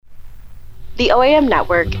The OAM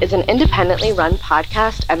Network is an independently run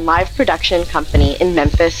podcast and live production company in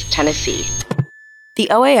Memphis, Tennessee.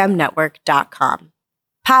 TheOAMNetwork.com.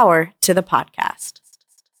 Power to the podcast.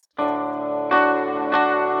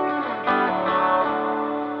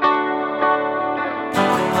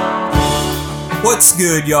 What's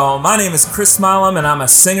good, y'all? My name is Chris Milam, and I'm a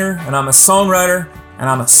singer, and I'm a songwriter, and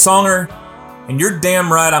I'm a songer, and you're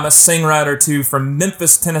damn right I'm a singwriter too, from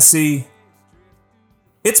Memphis, Tennessee.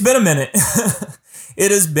 It's been a minute.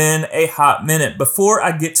 It has been a hot minute. Before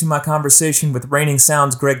I get to my conversation with Reigning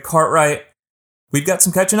Sound's Greg Cartwright, we've got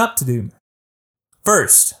some catching up to do.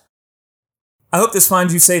 First, I hope this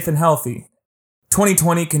finds you safe and healthy.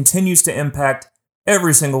 2020 continues to impact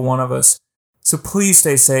every single one of us. So please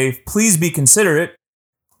stay safe, please be considerate,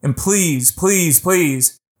 and please, please,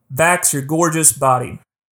 please, vax your gorgeous body.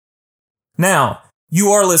 Now,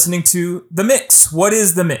 you are listening to The Mix. What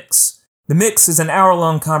is The Mix? The Mix is an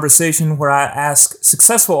hour-long conversation where I ask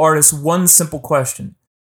successful artists one simple question.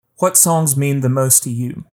 What songs mean the most to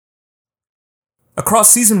you?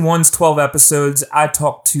 Across Season 1's 12 episodes, I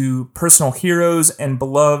talked to personal heroes and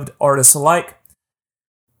beloved artists alike,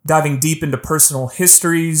 diving deep into personal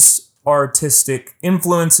histories, artistic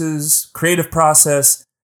influences, creative process,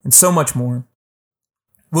 and so much more.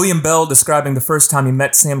 William Bell describing the first time he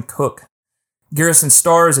met Sam Cooke. Garrison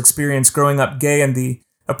Starr's experience growing up gay in the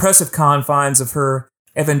oppressive confines of her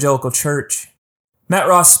evangelical church. Matt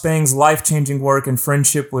Ross Spang's life-changing work and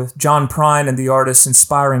friendship with John Prine and the artist's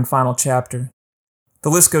inspiring final chapter. The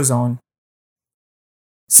list goes on.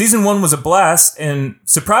 Season 1 was a blast and,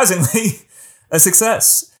 surprisingly, a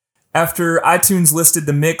success. After iTunes listed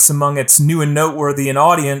The Mix among its new and noteworthy, an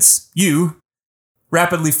audience, you,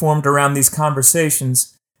 rapidly formed around these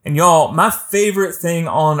conversations. And y'all, my favorite thing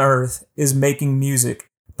on earth is making music.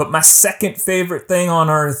 But my second favorite thing on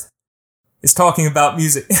earth is talking about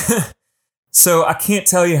music. So I can't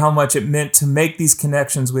tell you how much it meant to make these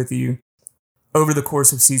connections with you over the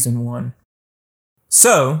course of Season 1.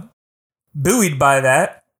 So, buoyed by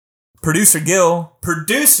that, Producer Gil,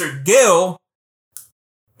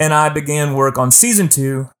 and I began work on Season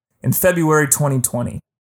 2 in February 2020.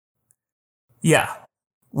 Yeah,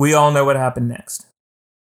 we all know what happened next.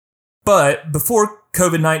 But before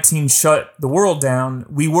COVID-19 shut the world down,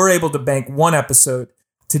 we were able to bank one episode,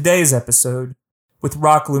 today's episode, with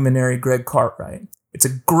rock luminary Greg Cartwright. It's a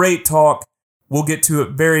great talk. We'll get to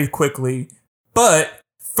it very quickly. But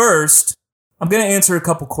first, I'm going to answer a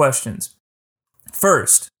couple questions.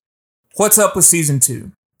 First, what's up with Season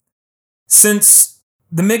 2? Since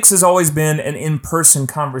The Mix has always been an in-person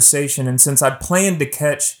conversation, and since I'd planned to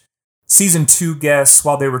catch Season 2 guests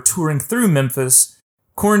while they were touring through Memphis,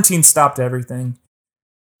 quarantine stopped everything.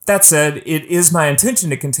 That said, it is my intention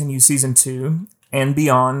to continue Season 2 and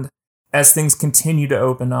beyond as things continue to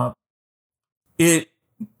open up. It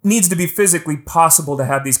needs to be physically possible to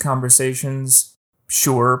have these conversations.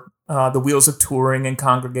 Sure, the wheels of touring and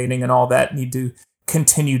congregating and all that need to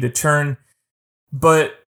continue to turn,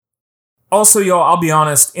 but also, y'all, I'll be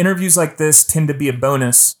honest, interviews like this tend to be a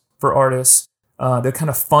bonus for artists. They're kind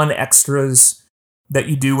of fun extras that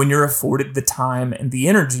you do when you're afforded the time and the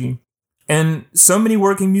energy. And so many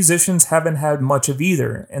working musicians haven't had much of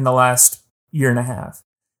either in the last year and a half.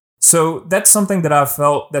 So that's something that I've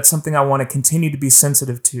felt, that's something I want to continue to be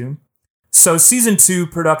sensitive to. So Season 2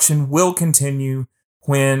 production will continue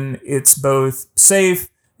when it's both safe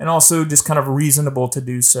and also just kind of reasonable to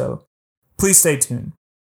do so. Please stay tuned.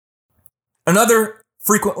 Another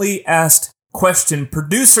frequently asked question,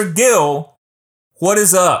 Producer Gil, what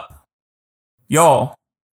is up? Y'all,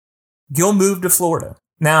 Gil moved to Florida.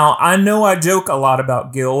 Now, I know I joke a lot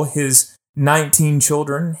about Gil, his 19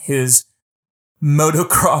 children, his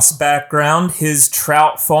motocross background, his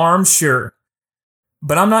trout farm, sure.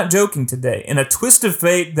 But I'm not joking today. In a twist of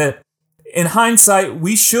fate that, in hindsight,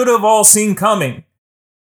 we should have all seen coming,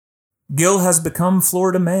 Gil has become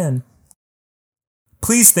Florida man.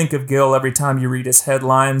 Please think of Gil every time you read his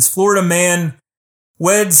headlines. Florida man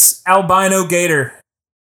weds albino gator.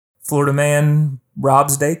 Florida man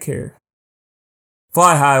robs daycare.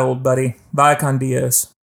 Fly high, old buddy. Vaya con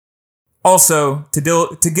Dios. Also,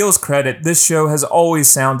 to Gil's credit, this show has always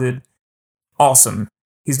sounded awesome.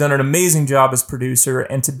 He's done an amazing job as producer,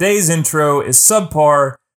 and today's intro is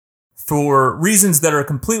subpar for reasons that are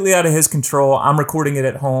completely out of his control. I'm recording it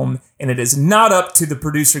at home, and it is not up to the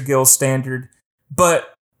Producer Gil standard.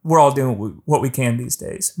 But we're all doing what we can these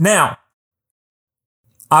days. Now,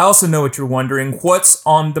 I also know what you're wondering. What's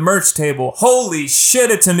on the merch table? Holy shit,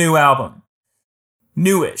 it's a new album.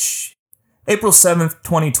 Newish. April 7th,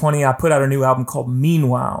 2020, I put out a new album called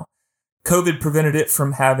Meanwhile. COVID prevented it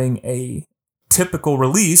from having a typical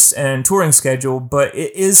release and touring schedule, but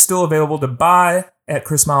it is still available to buy at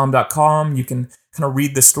chrismilam.com. You can kind of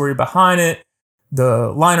read the story behind it,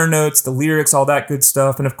 the liner notes, the lyrics, all that good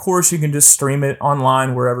stuff. And of course, you can just stream it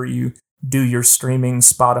online wherever you do your streaming,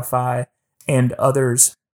 Spotify and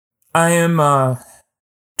others. I am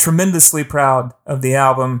tremendously proud of the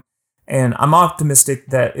album, and I'm optimistic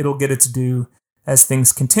that it'll get its due as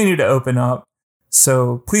things continue to open up.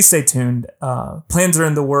 So please stay tuned. Plans are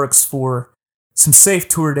in the works for some safe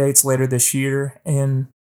tour dates later this year. And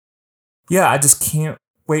yeah, I just can't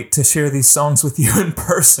wait to share these songs with you in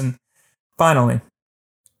person. Finally.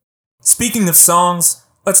 Speaking of songs,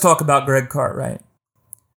 let's talk about Greg Cartwright.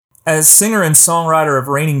 As singer and songwriter of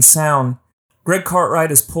Raining Sound, Greg Cartwright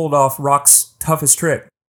has pulled off rock's toughest trick,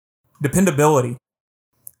 dependability.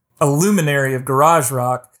 A luminary of garage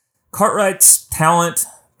rock, Cartwright's talent,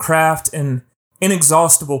 craft, and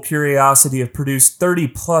inexhaustible curiosity have produced 30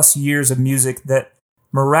 plus years of music that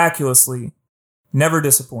miraculously never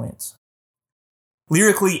disappoints.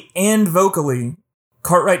 Lyrically and vocally,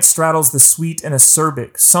 Cartwright straddles the sweet and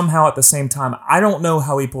acerbic somehow at the same time. I don't know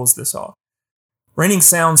how he pulls this off. Raining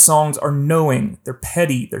Sound songs are knowing, they're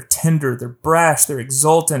petty, they're tender, they're brash, they're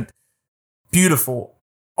exultant, beautiful,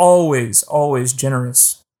 always, always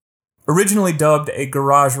generous. Originally dubbed a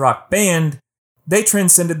garage rock band, they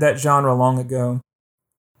transcended that genre long ago.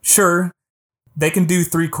 Sure, they can do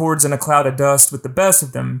 3 chords and a cloud of dust with the best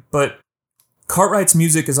of them, but Cartwright's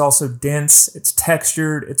music is also dense, it's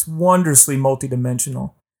textured, it's wondrously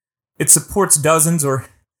multidimensional. It supports dozens, or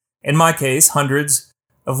in my case, hundreds,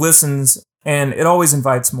 of listens, and it always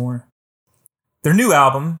invites more. Their new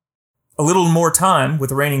album, A Little More Time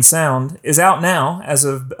with Raining Sound, is out now as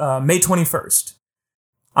of May 21st.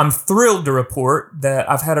 I'm thrilled to report that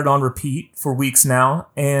I've had it on repeat for weeks now,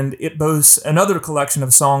 and it boasts another collection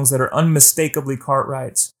of songs that are unmistakably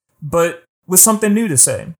Cartwright's, but with something new to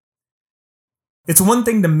say. It's one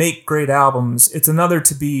thing to make great albums, it's another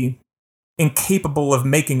to be incapable of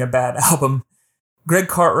making a bad album. Greg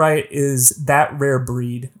Cartwright is that rare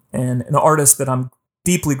breed, and an artist that I'm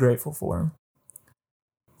deeply grateful for.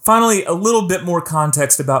 Finally, a little bit more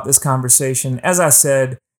context about this conversation. As I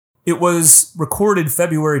said, it was recorded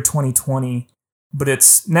February 2020, but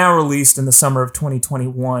it's now released in the summer of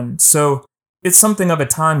 2021, so it's something of a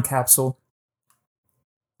time capsule.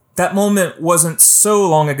 That moment wasn't so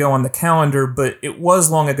long ago on the calendar, but it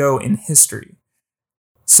was long ago in history.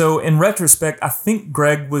 So in retrospect, I think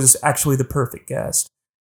Greg was actually the perfect guest.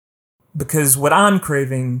 Because what I'm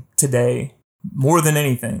craving today, more than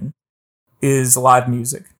anything, is live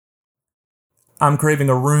music. I'm craving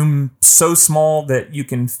a room so small that you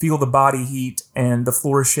can feel the body heat and the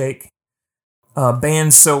floor shake.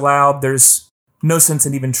 Band so loud, there's no sense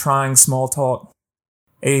in even trying small talk.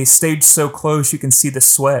 A stage so close you can see the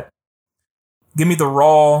sweat. Give me the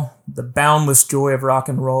raw, the boundless joy of rock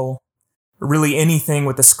and roll. Or really anything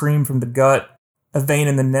with a scream from the gut, a vein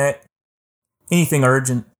in the neck. Anything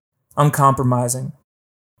urgent, uncompromising,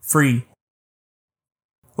 free.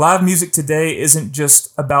 Live music today isn't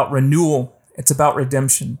just about renewal, it's about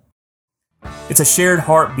redemption. It's a shared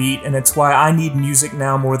heartbeat, and it's why I need music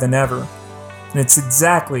now more than ever. And it's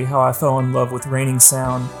exactly how I fell in love with Raining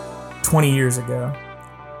Sound 20 years ago.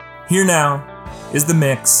 Here now is the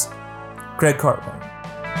mix, Greg Cartwright.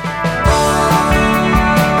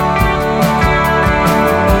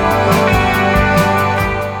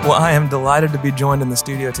 Well, I am delighted to be joined in the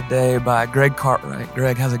studio today by Greg Cartwright.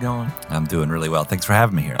 Greg, how's it going? I'm doing really well. Thanks for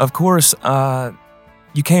having me here. Of course.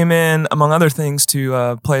 You came in, among other things,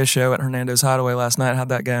 to play a show at Hernando's Hideaway last night. How'd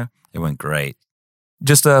that go? It went great.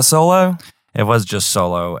 Just a solo? It was just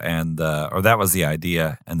solo, and or that was the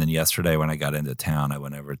idea. And then yesterday when I got into town, I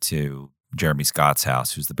went over to Jeremy Scott's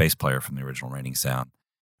house, who's the bass player from the original Raining Sound.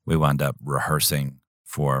 We wound up rehearsing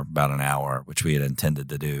for about an hour, which we had intended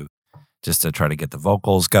to do, just to try to get the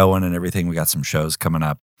vocals going and everything. We got some shows coming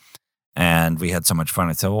up, and we had so much fun.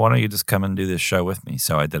 I said, well, why don't you just come and do this show with me?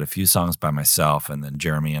 So I did a few songs by myself, and then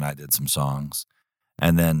Jeremy and I did some songs.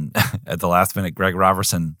 And then at the last minute, Greg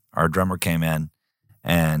Robertson, our drummer, came in,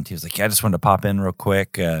 and he was like, yeah, I just wanted to pop in real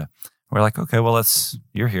quick. We're like, okay, well,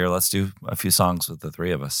 you're here. Let's do a few songs with the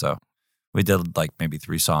three of us. So we did like maybe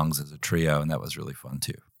 3 songs as a trio, and that was really fun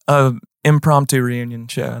too. Impromptu reunion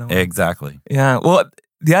show. Exactly. Yeah. Well,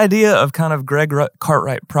 the idea of kind of Greg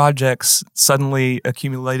Cartwright projects suddenly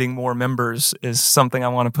accumulating more members is something I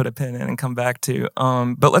want to put a pin in and come back to.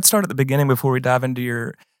 But let's start at the beginning before we dive into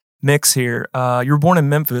your mix here. You were born in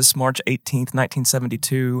Memphis, March 18th,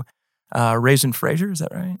 1972. Raised in Fraser, is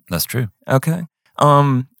that right? That's true. Okay.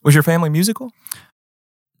 Was your family musical?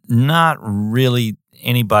 Not really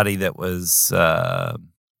anybody that was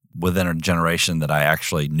within a generation that I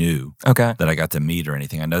actually knew, Okay. that I got to meet or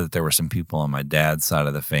anything. I know that there were some people on my dad's side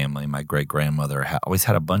of the family. My great-grandmother always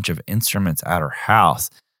had a bunch of instruments at her house,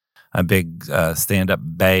 a big stand-up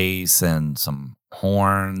bass and some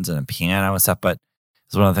horns and a piano and stuff. But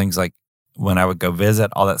it's one of the things, like, when I would go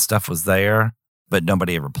visit, all that stuff was there, but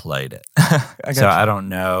nobody ever played it. I don't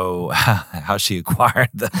know how she acquired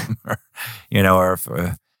them, or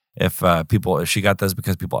if she got those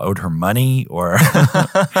because people owed her money, or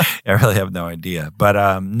I really have no idea.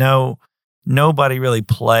 But nobody really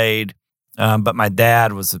played. But my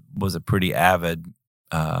dad was a pretty avid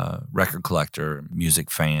record collector,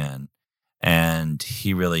 music fan, and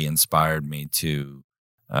he really inspired me to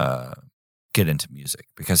get into music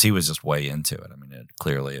because he was just way into it. I mean, it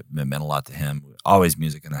meant a lot to him. Always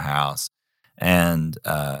music in the house. And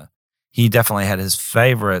he definitely had his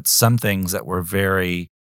favorites, some things that were very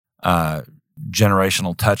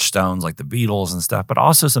generational touchstones like the Beatles and stuff, but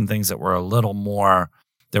also some things that were a little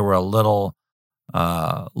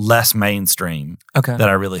less mainstream that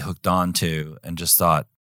I really hooked on to and just thought,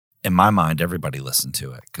 in my mind, everybody listened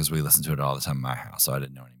to it because we listened to it all the time in my house, so I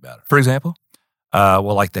didn't know any better. For example?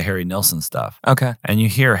 Well, like the Harry Nilsson stuff. Okay. And you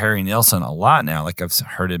hear Harry Nilsson a lot now. Like, I've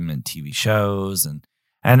heard him in TV shows.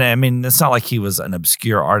 And I mean, it's not like he was an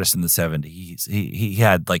obscure artist in the 70s. He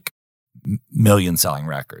had like million selling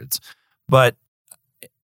records. But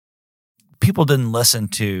people didn't listen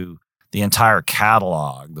to the entire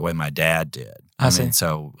catalog the way my dad did. I mean,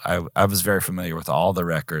 so I was very familiar with all the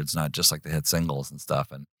records, not just like the hit singles and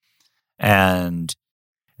stuff. And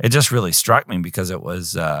it just really struck me because it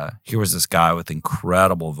was here was this guy with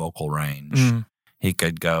incredible vocal range. He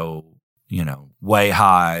could go, way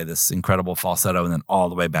high, this incredible falsetto, and then all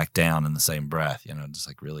the way back down in the same breath. Just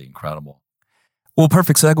like really incredible. Well,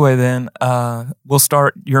 perfect segue then. We'll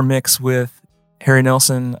start your mix with Harry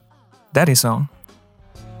Nilsson, Daddy's Song.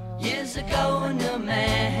 Years ago, a new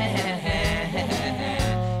man,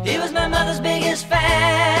 he was my mother's biggest fan.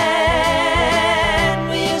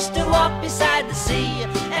 We used to walk beside the sea,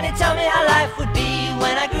 and he told me how life would be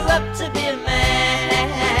when I grew up to be a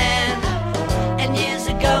man. And years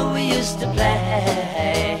ago we used to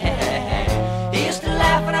play. He used to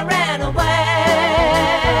laugh when I ran away,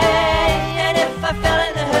 and if I fell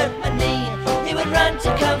and I hurt my knee, he would run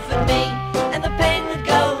to comfort me, and the pain would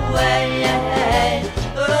go away.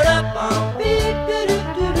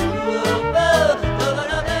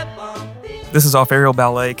 This is off Aerial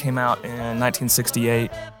Ballet, came out in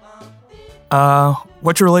 1968.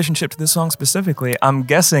 What's your relationship to this song specifically? I'm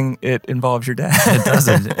guessing it involves your dad.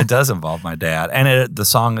 It does involve my dad. And the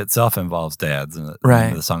song itself involves Dad's.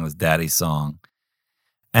 Right. The song is Daddy's Song.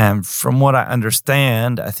 And from what I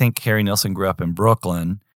understand, I think Harry Nilsson grew up in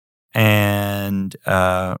Brooklyn, and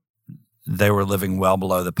they were living well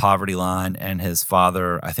below the poverty line, and his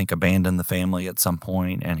father, I think, abandoned the family at some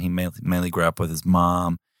point, and he mainly grew up with his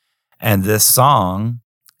mom. And this song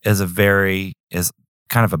is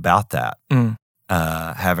kind of about that.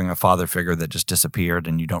 Having a father figure that just disappeared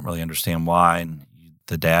and you don't really understand why. And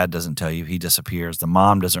the dad doesn't tell you he disappears. The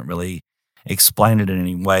mom doesn't really explain it in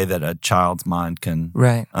any way that a child's mind can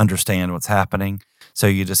understand what's happening. So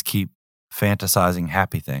you just keep fantasizing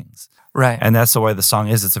happy things. Right. And that's the way the song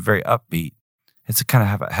is. It's a very upbeat. It's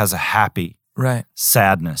has a happy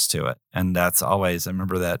sadness to it. And that's always, I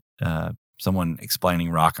remember that someone explaining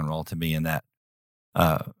rock and roll to me in that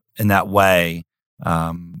way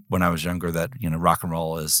when I was younger, that rock and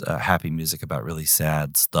roll is happy music about really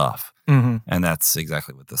sad stuff. And that's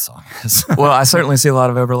exactly what this song is. Well, I certainly see a lot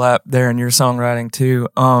of overlap there in your songwriting too.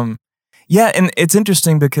 Yeah, and it's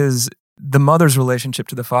interesting because the mother's relationship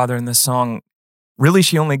to the father in this song, really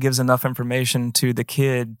she only gives enough information to the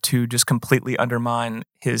kid to just completely undermine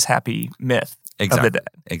his happy myth. Exactly. Of the dad.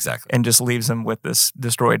 Exactly. And just leaves him with this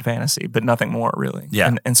destroyed fantasy, but nothing more really.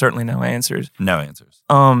 Yeah. And certainly no answers. No answers.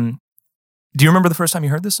 Do you remember the first time you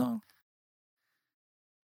heard this song?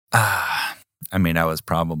 I mean, I was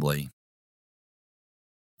probably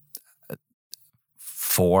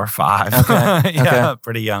 4 or 5. Okay. Yeah,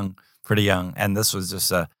 pretty young. And this was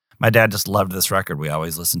just, my dad just loved this record. We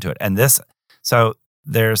always listened to it. And it's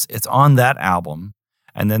on that album.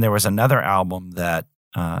 And then there was another album that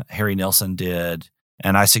Harry Nilsson did,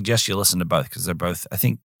 and I suggest you listen to both because they're both, I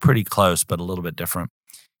think, pretty close, but a little bit different.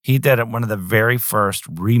 He did one of the very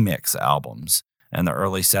first remix albums in the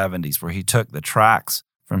early 70s where he took the tracks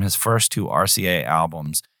from his first 2 RCA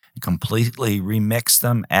albums and completely remixed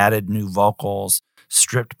them, added new vocals,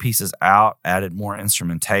 stripped pieces out, added more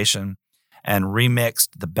instrumentation, and remixed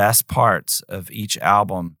the best parts of each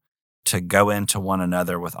album to go into one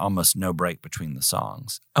another with almost no break between the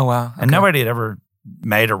songs. Oh, wow. Okay. And nobody had ever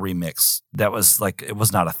made a remix that was like, it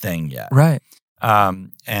was not a thing yet. Right.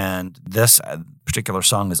 And this particular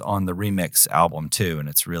song is on the remix album too, and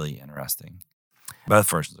it's really interesting. Both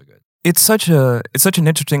versions are good. It's such an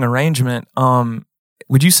interesting arrangement.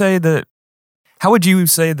 Would you say that? How would you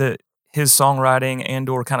say that his songwriting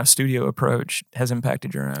and/or kind of studio approach has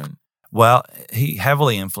impacted your own? Well, he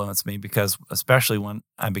heavily influenced me because, especially when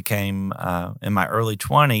I became in my early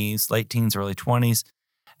 20s, late teens, early 20s,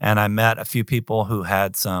 and I met a few people who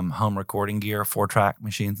had some home recording gear, 4-track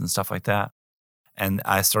machines and stuff like that. And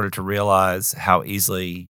I started to realize how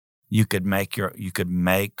easily you could record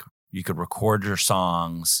your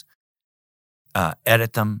songs,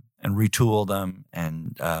 edit them and retool them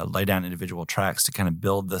and lay down individual tracks to kind of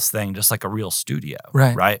build this thing just like a real studio.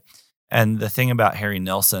 Right. And the thing about Harry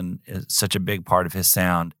Nilsson is such a big part of his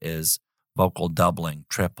sound is vocal doubling,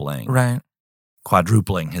 tripling,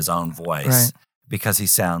 quadrupling his own voice because he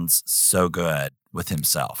sounds so good with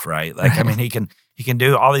himself, right? Like, I mean, he can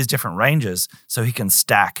do all these different ranges, so he can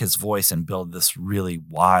stack his voice and build this really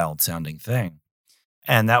wild sounding thing.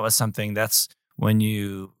 And that was something that's when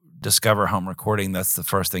you discover home recording, that's the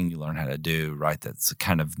first thing you learn how to do, right? That's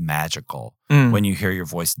kind of magical when you hear your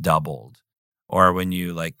voice doubled, or when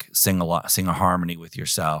you like sing a harmony with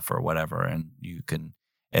yourself or whatever, and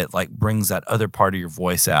it like brings that other part of your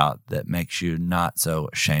voice out that makes you not so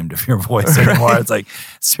ashamed of your voice anymore. It's like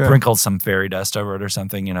sprinkle some fairy dust over it or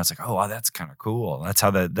something. You know, it's like, oh, wow, that's kind of cool.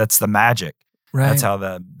 That's the magic. Right. That's how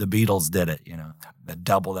the Beatles did it. You know, they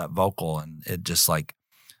double that vocal, and it just like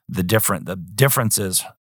the differences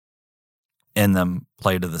in them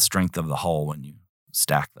play to the strength of the whole when you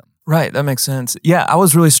stack them. Right, that makes sense. Yeah, I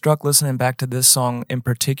was really struck listening back to this song in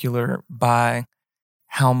particular by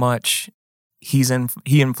how much he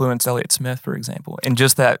influenced Elliott Smith, for example, in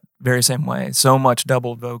just that very same way. So much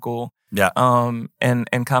double vocal,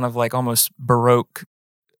 and kind of like almost Baroque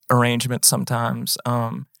arrangement sometimes.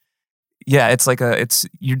 It's like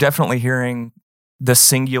you're definitely hearing the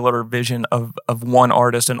singular vision of one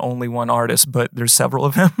artist and only one artist, but there's several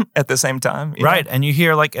of them at the same time. Right. And you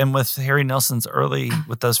hear and with Harry Nilsson's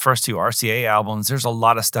with those first two RCA albums, there's a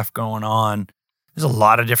lot of stuff going on. There's a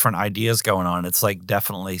lot of different ideas going on. It's like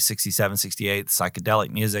definitely 67, 68,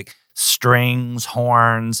 psychedelic music, strings,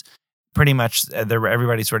 horns, pretty much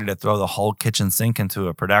everybody's ready to throw the whole kitchen sink into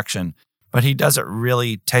a production, but he does it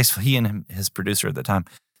really tastefully. He and his producer at the time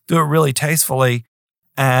do it really tastefully.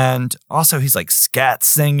 And also he's like scat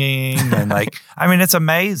singing and like, I mean, it's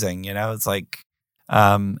amazing, you know, it's like,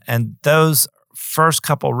 and those first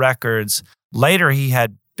couple records, later he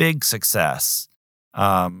had big success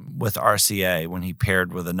with RCA when he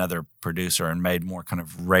paired with another producer and made more kind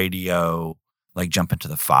of radio, like Jump Into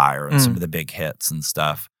the Fire and some of the big hits and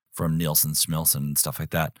stuff from Nielsen, Smilson and stuff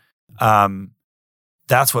like that.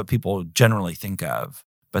 That's what people generally think of.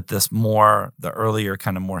 But the earlier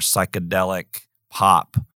kind of more psychedelic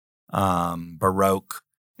pop, Baroque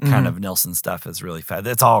kind of Nilsson stuff is really fun.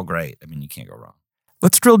 It's all great. I mean, you can't go wrong.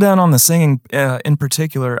 Let's drill down on the singing in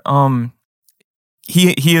particular.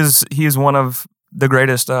 He is one of the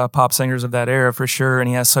greatest pop singers of that era for sure, and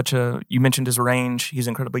he has you mentioned his range. He's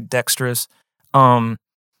incredibly dexterous.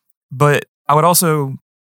 But I would also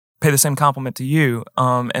pay the same compliment to you.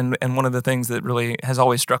 And one of the things that really has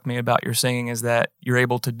always struck me about your singing is that you're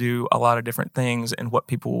able to do a lot of different things in what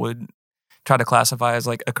people would try to classify as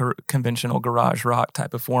like a conventional garage rock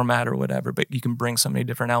type of format or whatever, but you can bring so many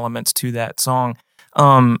different elements to that song.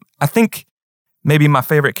 I think maybe my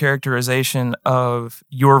favorite characterization of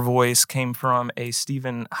your voice came from a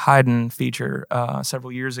Stephen Hayden feature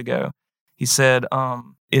several years ago. He said,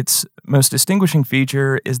 its most distinguishing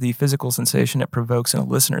feature is the physical sensation it provokes in a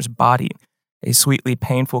listener's body, a sweetly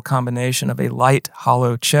painful combination of a light,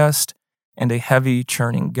 hollow chest and a heavy,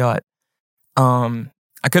 churning gut.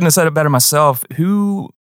 I couldn't have said it better myself.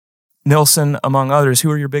 Nilsson, among others,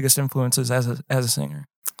 who are your biggest influences as a singer?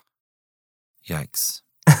 Yikes.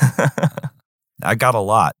 I got a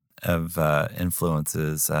lot of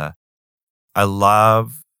influences. I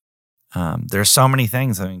love, there's so many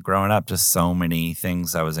things. I mean, growing up, just so many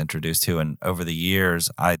things I was introduced to. And over the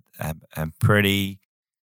years, I'm pretty,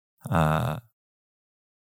 I'm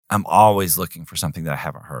always looking for something that I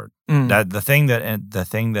haven't heard. The thing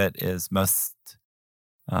that is most,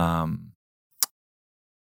 I'm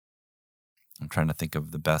trying to think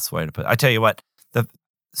of the best way to put it. I tell you what,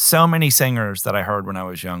 so many singers that I heard when I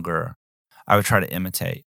was younger, I would try to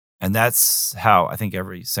imitate. And that's how I think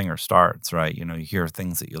every singer starts, right? You know, you hear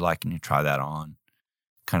things that you like and you try that on,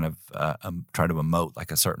 kind of try to emote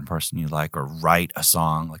like a certain person you like, or write a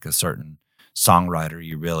song like a certain songwriter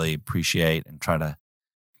you really appreciate, and try to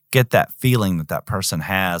get that feeling that person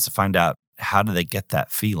has, find out how do they get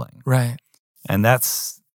that feeling? Right. And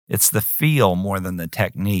it's the feel more than the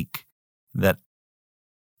technique that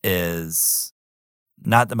is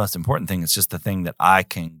not the most important thing. It's just the thing that I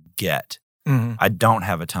can get. Mm-hmm. I don't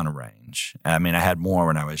have a ton of range. I mean, I had more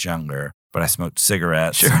when I was younger, but I smoked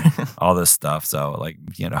cigarettes, Sure. and all this stuff. So like,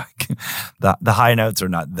 the high notes are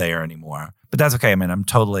not there anymore, but that's okay. I mean, I'm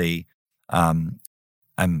totally, I'm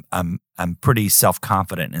pretty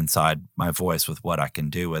self-confident inside my voice with what I can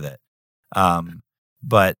do with it.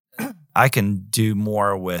 But I can do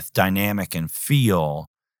more with dynamic and feel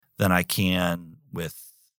than I can with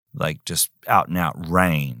like just out and out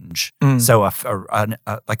range. So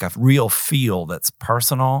like a real feel that's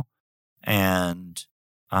personal and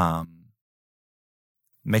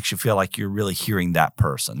makes you feel like you're really hearing that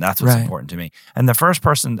person. That's what's important to me. And the first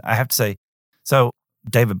person, I have to say, so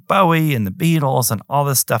David Bowie and the Beatles and all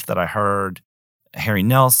this stuff that I heard, Harry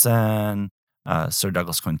Nilsson, Sir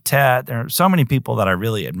Douglas Quintet. There are so many people that I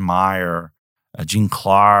really admire, Gene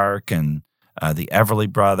Clark and the Everly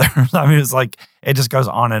Brothers. I mean, it's like, it just goes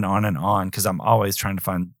on and on and on because I'm always trying to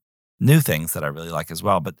find new things that I really like as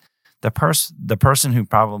well. But the person who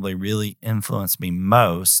probably really influenced me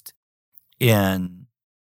most in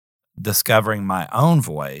discovering my own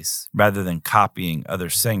voice rather than copying other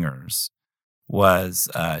singers was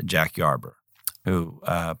Jack Yarber, who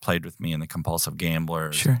played with me in the Compulsive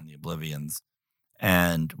Gamblers and the Oblivions.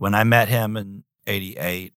 And when I met him in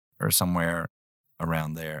 88 or somewhere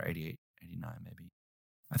around there, 88, 89 maybe,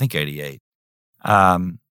 I think 88,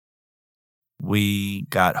 we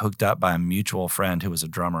got hooked up by a mutual friend who was a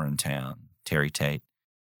drummer in town, Terry Tate.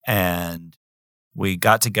 And we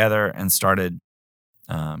got together and started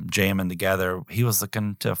jamming together. He was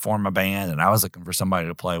looking to form a band, and I was looking for somebody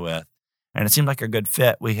to play with. And it seemed like a good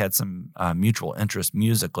fit. We had some mutual interest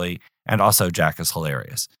musically, and also Jack is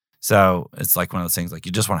hilarious. So it's like one of those things, like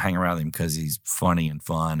you just want to hang around with him because he's funny and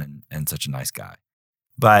fun and such a nice guy.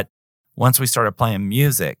 But once we started playing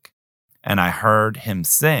music and I heard him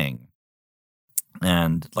sing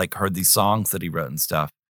and like heard these songs that he wrote and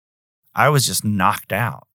stuff, I was just knocked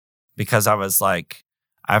out because I was like,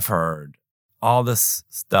 I've heard all this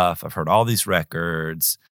stuff. I've heard all these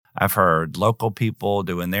records. I've heard local people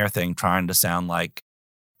doing their thing, trying to sound like,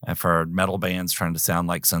 I've heard metal bands trying to sound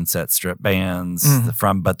like Sunset Strip bands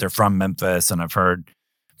but they're from Memphis. And I've heard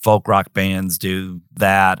folk rock bands do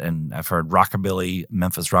that. And I've heard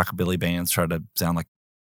Memphis rockabilly bands try to sound like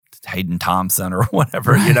Hayden Thompson or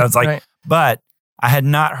whatever, it's like, but I had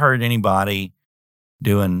not heard anybody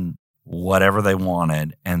doing whatever they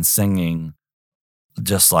wanted and singing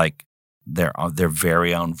just like their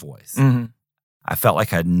very own voice. I felt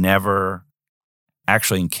like I'd never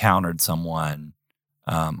actually encountered someone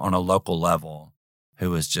on a local level who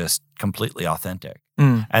was just completely authentic.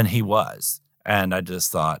 And he was. And I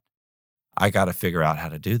just thought, I got to figure out how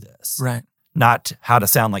to do this. Right. Not how to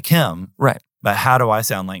sound like him. Right. But how do I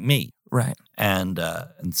sound like me? Right. And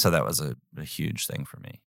so that was a huge thing for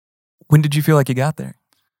me. When did you feel like you got there?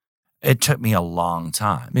 It took me a long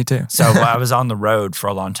time. Me too. So I was on the road for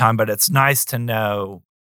a long time, but it's nice to know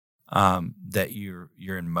that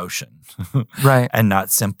you're in motion, right, and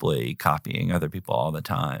not simply copying other people all the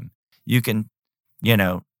time. You can,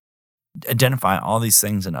 identify all these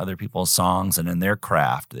things in other people's songs and in their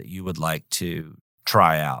craft that you would like to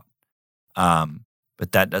try out.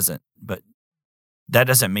 But that doesn't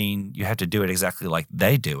mean you have to do it exactly like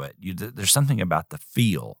they do it. There's something about the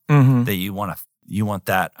feel that you want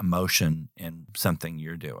that emotion in something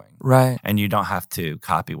you're doing. Right. And you don't have to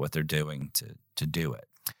copy what they're doing to do it.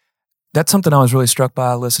 That's something I was really struck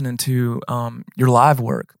by listening to your live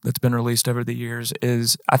work that's been released over the years.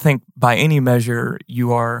 Is I think by any measure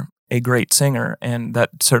you are a great singer, and that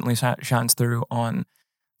certainly shines through on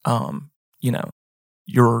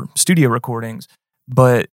your studio recordings.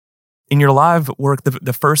 But in your live work,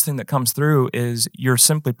 the first thing that comes through is you're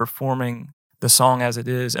simply performing the song as it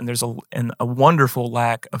is, and there's a wonderful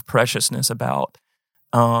lack of preciousness about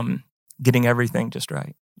getting everything just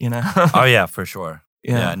right. Oh yeah, for sure.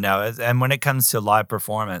 Yeah. No, and when it comes to live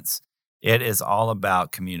performance, it is all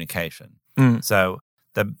about communication. So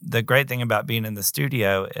the great thing about being in the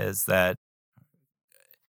studio is that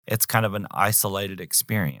it's kind of an isolated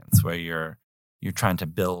experience where you're trying to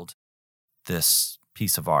build this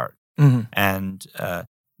piece of art. And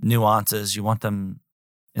nuances, you want them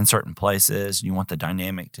in certain places. You want the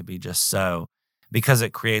dynamic to be just so, because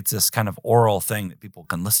it creates this kind of oral thing that people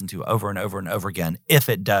can listen to over and over and over again. If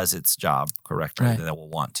it does its job correctly, right, they will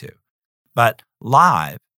want to. But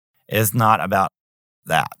live is not about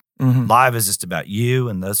that. Live is just about you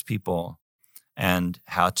and those people and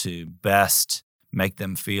how to best make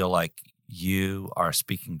them feel like you are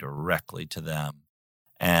speaking directly to them.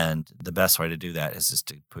 And the best way to do that is just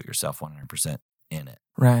to put yourself 100% in it.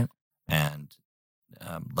 Right. And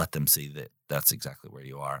let them see that that's exactly where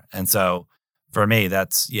you are. And so for me,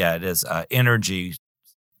 it is energy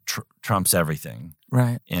trumps everything.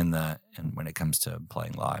 Right. When it comes to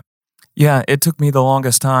playing live. Yeah, it took me the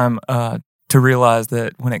longest time to realize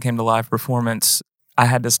that when it came to live performance, I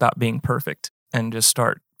had to stop being perfect and just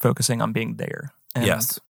start focusing on being there. And,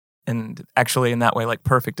 yes. And actually in that way, like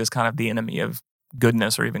perfect is kind of the enemy of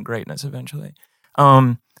goodness or even greatness eventually.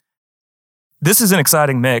 This is an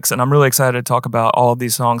exciting mix, and I'm really excited to talk about all of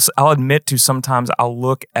these songs. I'll admit to sometimes I'll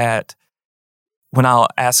look at, when I'll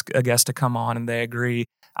ask a guest to come on and they agree,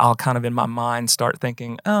 I'll kind of in my mind start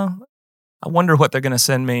thinking, oh, I wonder what they're going to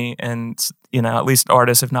send me. And, at least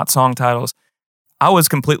artists, if not song titles. I was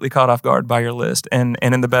completely caught off guard by your list, and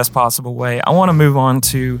in the best possible way. I want to move on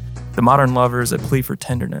to The Modern Lovers, A Plea for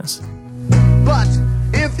Tenderness. But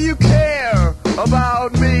if you care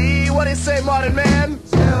about me, what do you say, modern man?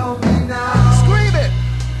 Tell me now. Scream it!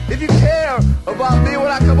 If you care about me when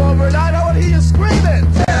I come over and I want to hear you scream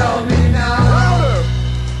it! Tell me now. Louder!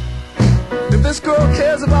 If this girl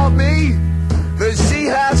cares about me, then she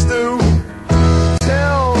has to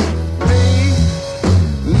tell me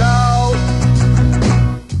now.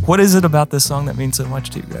 What is it about this song that means so much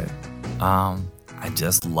to you, Greg? I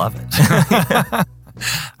just love it.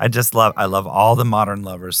 I love all the Modern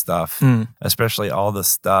Lovers stuff, especially all the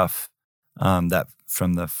stuff that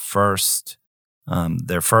from the first,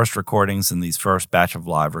 their first recordings and these first batch of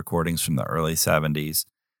live recordings from the early 70s.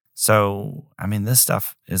 So, I mean, this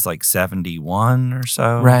stuff is like 71 or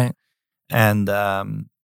so. Right. And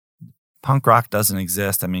punk rock doesn't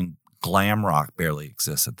exist. I mean, glam rock barely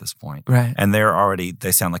exists at this point. Right. And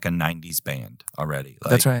they sound like a 90s band already.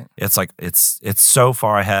 Like, that's right. It's like, it's so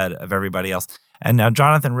far ahead of everybody else. And now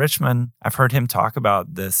Jonathan Richman, I've heard him talk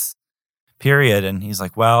about this period, and he's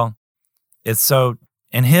like, well, it's so,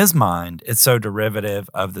 in his mind, it's so derivative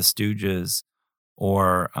of the Stooges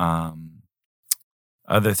or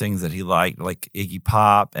other things that he liked, like Iggy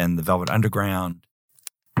Pop and the Velvet Underground.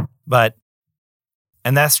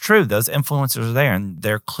 And that's true. Those influences are there, and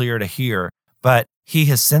they're clear to hear. But he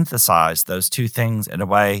has synthesized those two things in a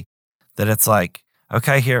way that it's like,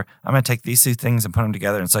 okay, here, I'm going to take these two things and put them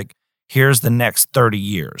together. And it's like, here's the next 30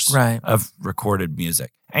 years of recorded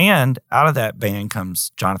music. And out of that band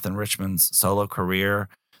comes Jonathan Richman's solo career.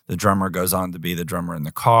 The drummer goes on to be the drummer in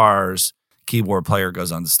the Cars. Keyboard player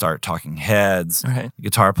goes on to start Talking Heads. Right. The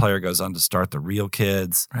guitar player goes on to start the Real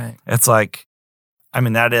Kids. Right. It's like, I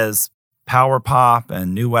mean, that is power pop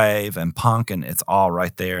and new wave and punk, and it's all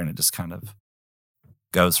right there, and it just kind of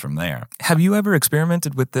goes from there. Have you ever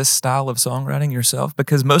experimented with this style of songwriting yourself?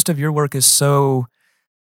 Because most of your work is so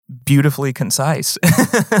beautifully concise.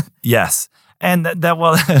 Yes. And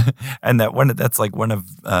that's like one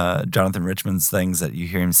of Jonathan Richman's things that you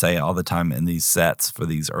hear him say all the time in these sets for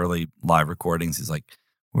these early live recordings. He's like,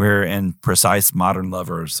 we're in precise Modern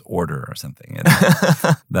Lovers order or something. And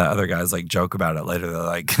the other guys like joke about it later. They're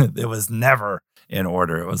like, it was never in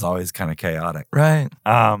order. It was always kind of chaotic. Right.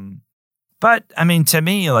 But I mean, to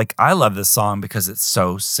me, like, I love this song because it's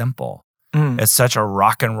so simple. It's such a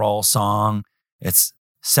rock and roll song. It's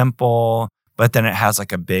simple, but then it has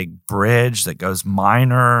like a big bridge that goes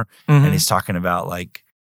minor. And he's talking about like,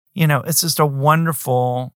 it's just a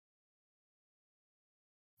wonderful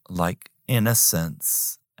like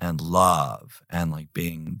innocence and love and like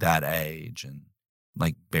being that age and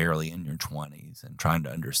like barely in your 20s and trying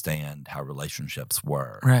to understand how relationships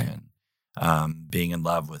work. Right. And being in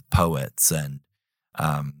love with poets and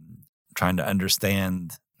trying to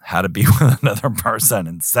understand how to be with another person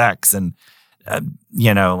and sex and,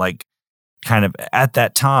 like kind of at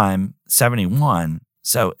that time, 71.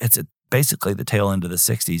 So it's basically the tail end of the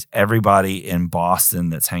 60s. Everybody in Boston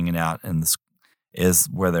that's hanging out in this is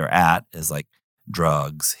where they're at is like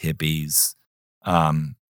drugs, hippies,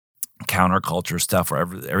 counterculture stuff where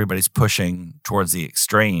everybody's pushing towards the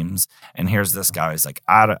extremes. And here's this guy who's like,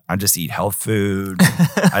 I just eat health food.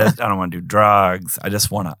 I don't want to do drugs. I just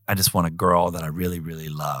want a girl that I really, really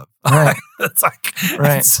love. Right. It's like,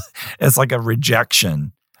 it's like a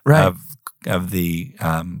rejection of the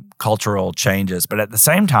cultural changes, but at the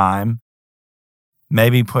same time,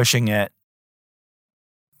 maybe pushing it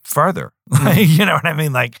further. You know what I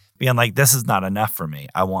mean? Like being like, this is not enough for me.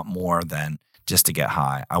 I want more than just to get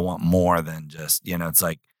high. I want more than just, it's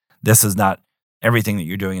like, this is not, everything that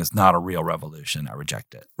you're doing is not a real revolution. I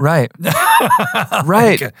reject it. Right.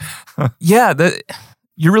 Right. Yeah.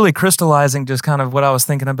 You're really crystallizing just kind of what I was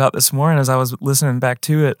thinking about this morning as I was listening back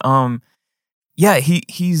to it. Yeah,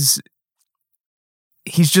 he's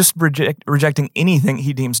he's just rejecting anything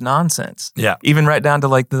he deems nonsense. Yeah. Even right down to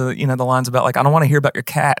like the lines about like, I don't want to hear about your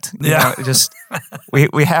cat. You know, just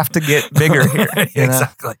we have to get bigger here.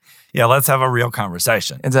 Exactly. Yeah, let's have a real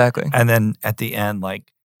conversation. Exactly. And then at the end,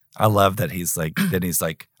 like, I love that he's like,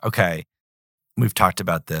 okay, we've talked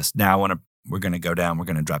about this. Now we're going to go down. We're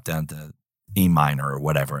going to drop down to E minor or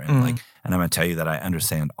whatever. And and I'm going to tell you that I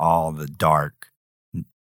understand all the dark,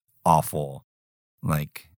 awful,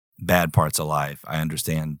 like bad parts of life. I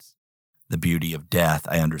understand the beauty of death.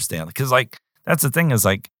 I understand, because like, that's the thing is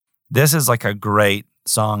like, this is like a great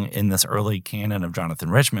song in this early canon of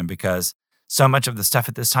Jonathan Richman, because so much of the stuff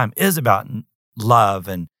at this time is about love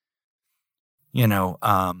and,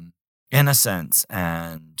 innocence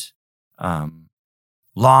and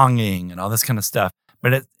longing and all this kind of stuff.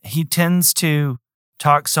 But he tends to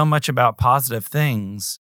talk so much about positive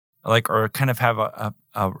things, like, or kind of have a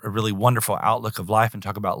really wonderful outlook of life and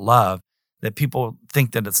talk about love, that people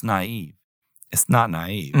think that it's naive. It's not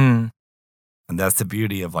naive. And that's the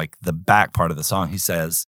beauty of like the back part of the song. He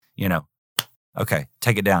says, okay,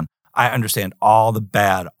 take it down. I understand all the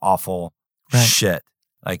bad, awful shit.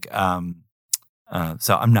 Like,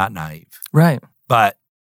 so I'm not naive. Right. But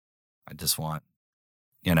I just want,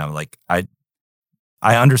 like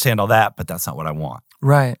I understand all that, but that's not what I want.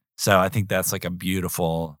 Right. So I think that's like a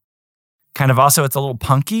beautiful kind of, also it's a little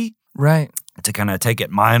punky. Right. To kind of take it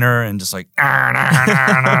minor and just like,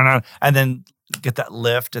 and then get that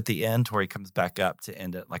lift at the end where he comes back up to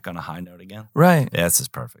end it like on a high note again. Right. Yeah, this is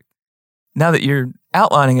perfect. Now that you're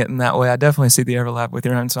outlining it in that way, I definitely see the overlap with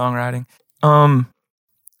your own songwriting.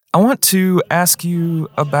 I want to ask you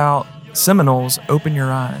about Seminole's Open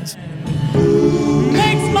Your Eyes.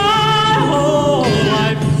 Makes my whole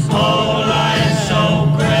life so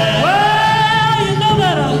great. Well, you know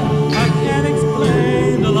that I can't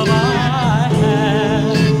explain the love I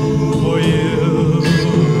have for you.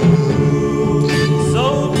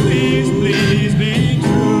 So please be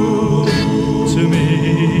true to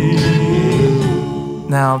me.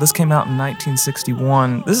 Now, this came out in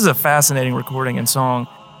 1961. This is a fascinating recording and song.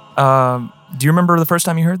 Do you remember the first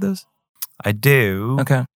time you heard this? I do.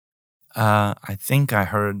 Okay. I think I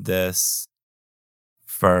heard this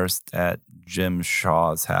first at Jim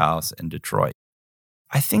Shaw's house in Detroit.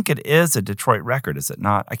 I think it is a Detroit record, is it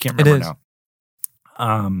not? I can't remember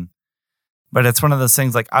now. But it's one of those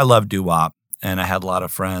things, like, I love doo-wop, and I had a lot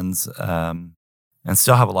of friends, and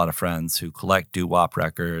still have a lot of friends who collect doo-wop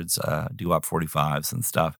records, doo-wop 45s and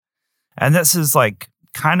stuff. And this is like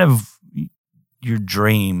kind of your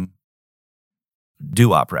dream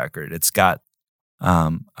doo-wop record. It's got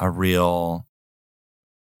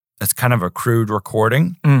it's kind of a crude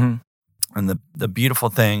recording. Mm-hmm. And the beautiful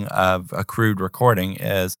thing of a crude recording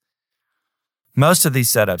is most of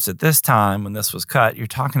these setups at this time, when this was cut, you're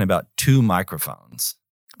talking about 2 microphones.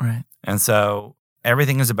 Right. And so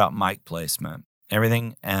everything is about mic placement.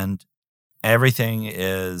 Everything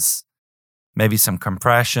is maybe some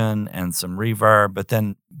compression and some reverb, but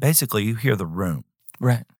then basically you hear the room.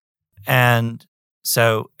 Right. And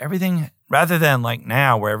so everything, rather than like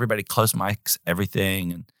now where everybody close mics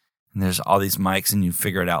everything and there's all these mics and you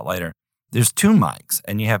figure it out later, there's 2 mics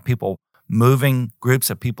and you have people moving, groups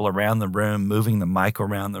of people around the room, moving the mic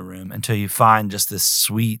around the room until you find just this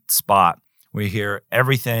sweet spot where you hear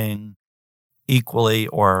everything equally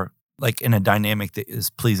or like in a dynamic that is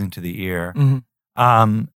pleasing to the ear.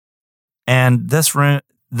 Mm-hmm. And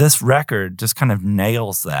this record just kind of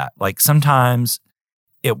nails that. Like sometimes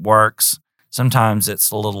it works, sometimes it's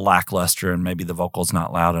a little lackluster and maybe the vocal's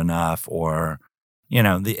not loud enough, or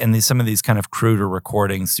some of these kind of cruder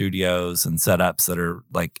recording studios and setups that are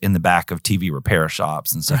like in the back of TV repair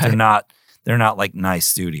shops and stuff. Right. They're not like nice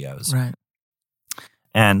studios. Right.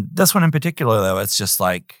 And this one in particular, though, it's just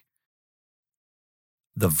like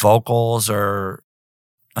the vocals are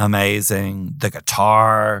amazing. The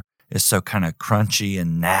guitar is so kind of crunchy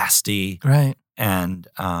and nasty. Right. And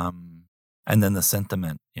then the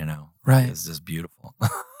sentiment, right, is just beautiful.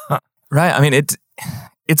 Right. I mean, it's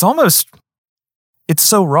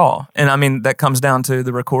so raw. And I mean, that comes down to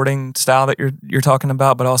the recording style that you're talking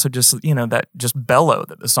about, but also just, that just bellow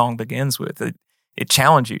that the song begins with. It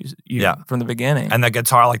challenges you from the beginning. And the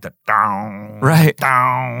guitar, like the down, right,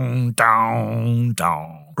 down, down,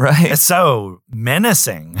 down. Right. It's so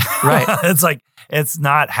menacing. Right. It's like, it's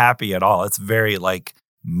not happy at all. It's very like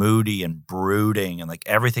moody and brooding and like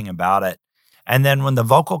everything about it. And then when the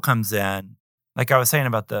vocal comes in, like I was saying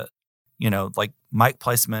about the, like mic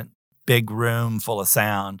placement, big room full of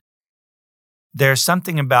sound, there's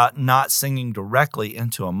something about not singing directly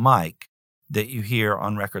into a mic that you hear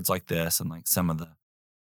on records like this and like some of the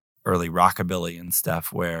early rockabilly and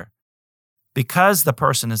stuff where because the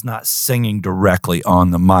person is not singing directly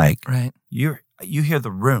on the mic, Right. you hear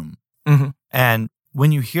the room. Mm-hmm. And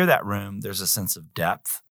when you hear that room, there's a sense of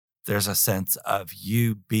depth. There's a sense of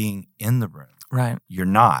you being in the room. Right. You're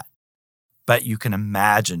not, but you can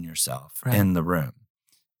imagine yourself in the room.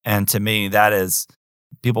 And to me, that is,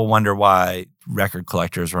 people wonder why record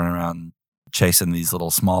collectors run around chasing these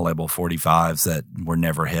little small label 45s that were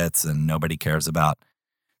never hits and nobody cares about.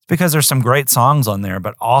 It's because there's some great songs on there,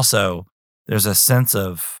 but also there's a sense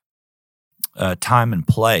of time and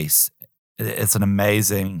place. It's an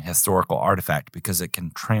amazing historical artifact because it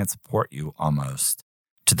can transport you almost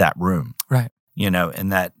to that room. Right.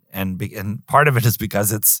 And part of it is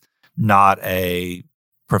because it's not a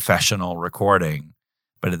professional recording,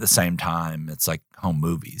 but at the same time, it's like home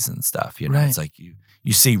movies and stuff. Right. It's like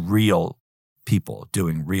you see real people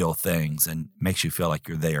doing real things and makes you feel like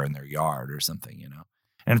you're there in their yard or something,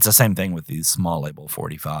 And it's the same thing with these small label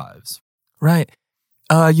 45s. Right.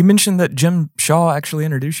 You mentioned that Jim Shaw actually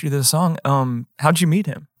introduced you to the song. How'd you meet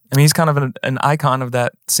him? I mean, he's kind of an icon of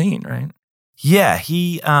that scene, right? Yeah,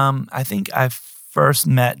 I think I first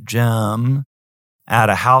met Jim at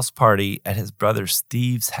a house party at his brother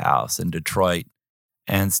Steve's house in Detroit.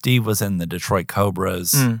 And Steve was in the Detroit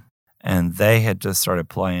Cobras, and they had just started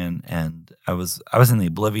playing. And I was in the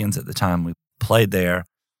Oblivions at the time. We played there,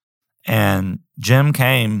 and Jim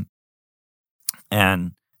came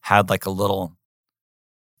and had like a little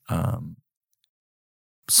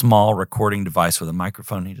small recording device with a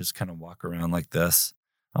microphone. He just kind of walk around like this,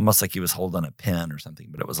 almost like he was holding a pen or something,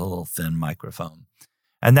 but it was a little thin microphone.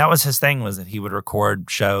 And that was his thing, was that he would record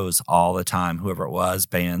shows all the time, whoever it was,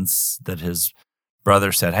 bands that his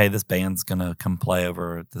brother said, hey, this band's going to come play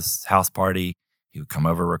over at this house party. He would come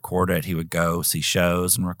over, record it. He would go see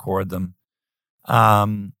shows and record them.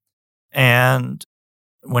 And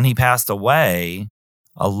when he passed away,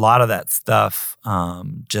 a lot of that stuff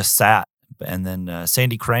just sat. And then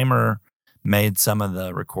Sandy Kramer made some of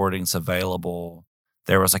the recordings available.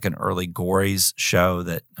 There was like an early Gories show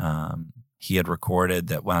that he had recorded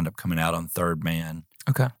that wound up coming out on Third Man.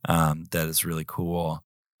 Okay. That is really cool.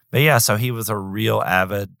 But yeah, so he was a real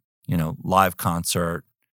avid, live concert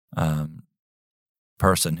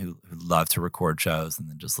person who loved to record shows and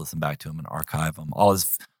then just listen back to them and archive them. All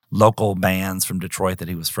his local bands from Detroit that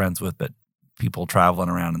he was friends with, but people traveling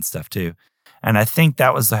around and stuff too. And I think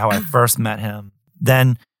that was how I first met him.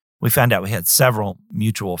 Then we found out we had several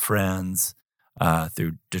mutual friends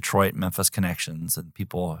through Detroit, Memphis connections, and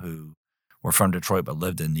people who were from Detroit but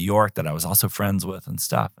lived in New York that I was also friends with and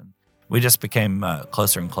stuff. And we just became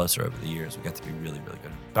closer and closer over the years. We got to be really, really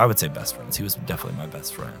good. I would say best friends. He was definitely my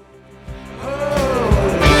best friend.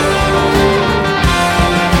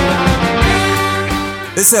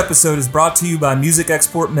 This episode is brought to you by Music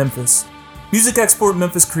Export Memphis. Music Export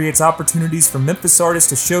Memphis creates opportunities for Memphis artists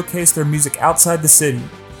to showcase their music outside the city,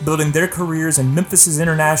 building their careers and Memphis's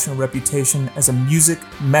international reputation as a music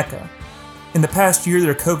mecca. In the past year,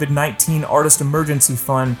 their COVID-19 Artist Emergency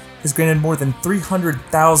Fund has granted more than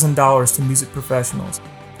 $300,000 to music professionals.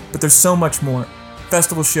 But there's so much more.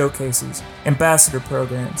 Festival showcases, ambassador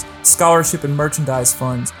programs, scholarship and merchandise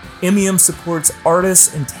funds. MEM supports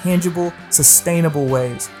artists in tangible, sustainable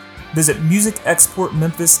ways. Visit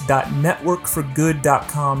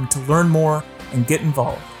musicexportmemphis.networkforgood.com to learn more and get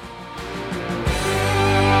involved.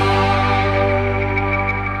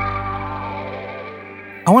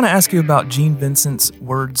 I want to ask you about Gene Vincent's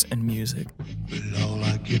words and music. Well, all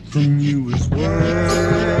I get from you is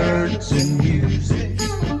words and music.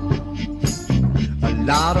 A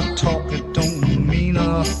lot of talk that don't mean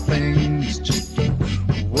a thing. It's just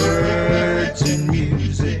words and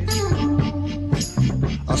music.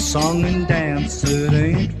 A song and dance that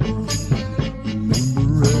ain't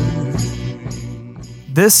remembering.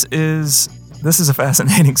 This is a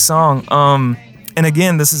fascinating song. And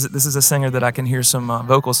again, this is a singer that I can hear some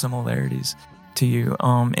vocal similarities to you.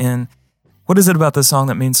 And what is it about this song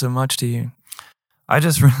that means so much to you? I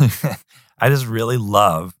just really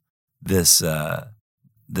love this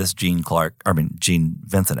Gene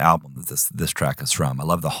Vincent album that this track is from. I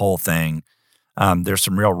love the whole thing. There's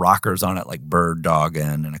some real rockers on it, like Bird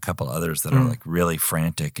Doggin and a couple others that are like really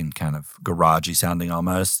frantic and kind of garagey sounding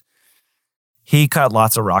almost. He cut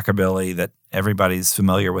lots of rockabilly that everybody's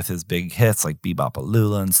familiar with, his big hits like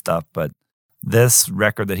Bebop-A-Lula and stuff. But this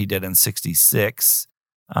record that he did in '66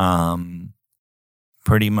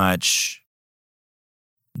 pretty much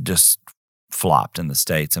just flopped in the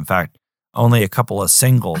States. In fact, only a couple of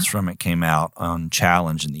singles from it came out on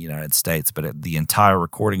Challenge in the United States, but the entire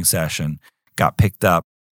recording session got picked up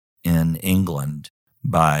in England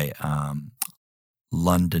by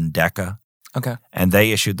London Decca. Okay. And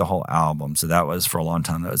they issued the whole album. So that was, for a long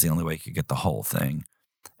time, that was the only way you could get the whole thing.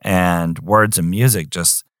 And Words and Music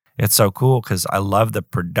it's so cool because I love the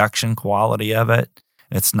production quality of it.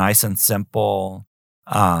 It's nice and simple,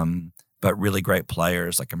 but really great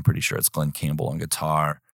players. Like, I'm pretty sure it's Glenn Campbell on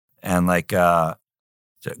guitar, and like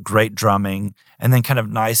great drumming, and then kind of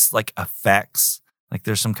nice like effects. Like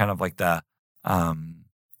there's some kind of like the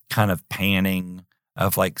kind of panning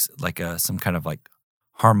of like some kind of like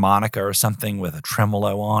harmonica or something with a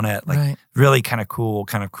tremolo on it. Like really kind of cool,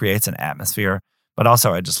 kind of creates an atmosphere. But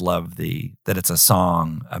also, I just love that it's a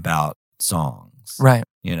song about songs, right?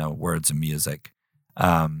 You know, words and music,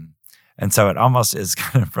 and so it almost is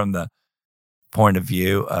kind of from the point of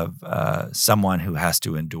view of someone who has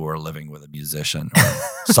to endure living with a musician or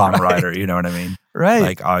songwriter. Right. You know what I mean? Right.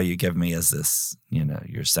 Like, all you give me is this, you know,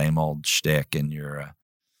 your same old shtick, and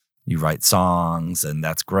you write songs, and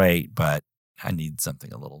that's great, but I need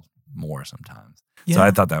something a little more sometimes. Yeah. So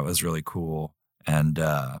I thought that was really cool, and.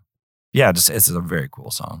 Yeah, it's a very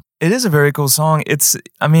cool song. It is a very cool song. It's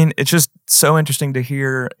just so interesting to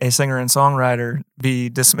hear a singer and songwriter be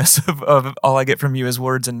dismissive of All I Get From You Is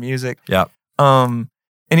Words and Music. Yeah. And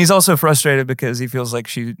he's also frustrated because he feels like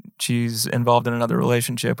she's involved in another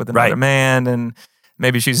relationship with another man, and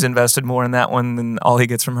maybe she's invested more in that one than all he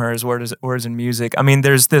gets from her is words and music. I mean,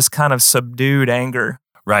 there's this kind of subdued anger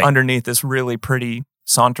underneath this really pretty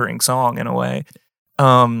sauntering song in a way.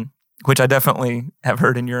 Which I definitely have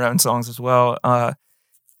heard in your own songs as well.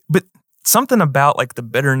 But something about like the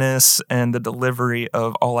bitterness and the delivery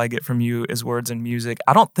of All I Get From You Is Words and Music,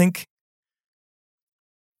 I don't think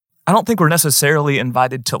we're necessarily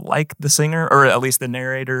invited to like the singer, or at least the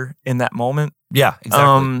narrator, in that moment. Yeah,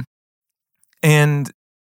 exactly. And,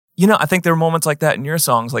 you know, I think there are moments like that in your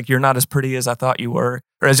songs, like You're Not As Pretty As I Thought You Were,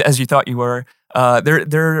 or as you thought you were.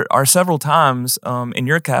 There are several times in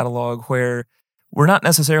your catalog where we're not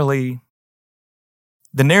necessarily,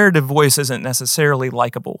 the narrative voice isn't necessarily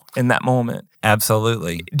likable in that moment.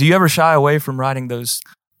 Absolutely. Do you ever shy away from writing those?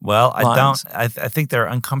 Well, lines? I don't. I think they're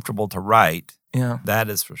uncomfortable to write. Yeah. That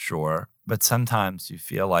is for sure. But sometimes you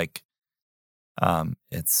feel like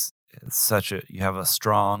it's such a, you have a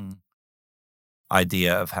strong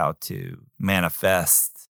idea of how to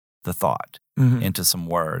manifest the thought into some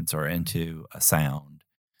words or into a sound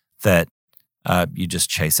that you just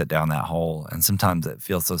chase it down that hole. And sometimes it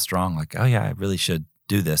feels so strong, like, oh yeah, I really should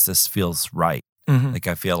do this. This feels right. Like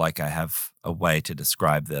I feel like I have a way to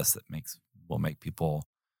describe this that will make people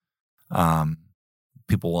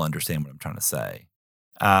will understand what I'm trying to say.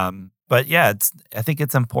 But yeah, I think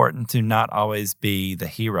it's important to not always be the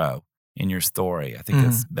hero in your story. I think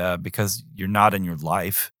it's because you're not in your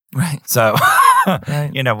life. Right. So,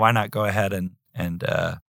 right. You know, why not go ahead and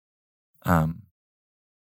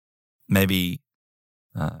maybe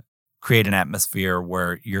create an atmosphere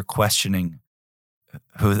where you're questioning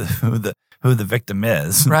who the victim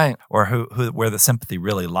is, right? Or where the sympathy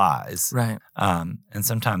really lies, right? And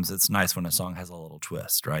sometimes it's nice when a song has a little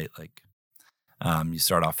twist, right? Like you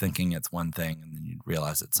start off thinking it's one thing, and then you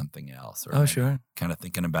realize it's something else. Or sure. Kind of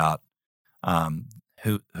thinking about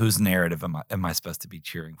whose narrative am I supposed to be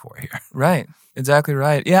cheering for here? Right. Exactly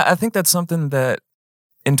right. Yeah, I think that's something that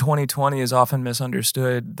in 2020 is often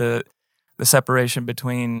misunderstood. The separation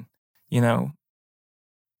between, you know,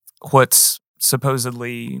 what's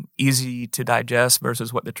supposedly easy to digest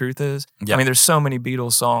versus what the truth is. Yep. I mean, there's so many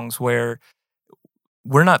Beatles songs where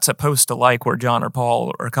we're not supposed to like where John or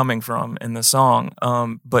Paul are coming from in the song,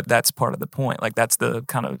 but that's part of the point. Like, that's the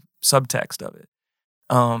kind of subtext of it.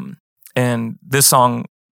 And this song,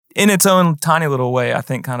 in its own tiny little way, I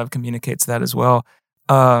think kind of communicates that as well.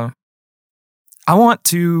 I want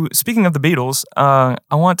to, speaking of the Beatles, I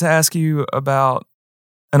want to ask you about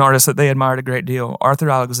an artist that they admired a great deal, Arthur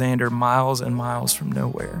Alexander, Miles and Miles from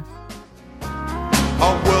Nowhere.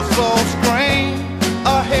 A whistle scream,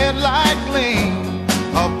 a headlight gleam,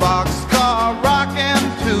 a boxcar rocking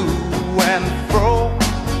to and fro,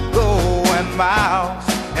 going miles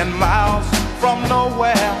and miles from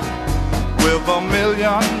nowhere, with a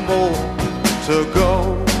million more to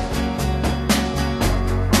go.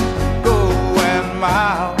 Going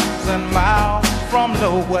miles and miles from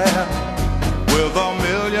nowhere, with a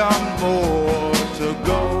million more to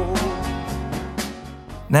go.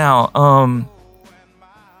 Now,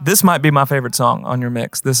 this might be my favorite song on your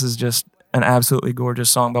mix. This is just an absolutely gorgeous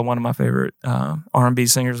song by one of my favorite R&B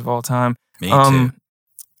singers of all time. Me too.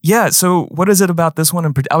 Yeah, so what is it about this one?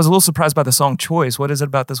 I was a little surprised by the song choice. What is it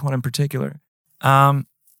about this one in particular?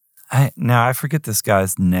 I forget this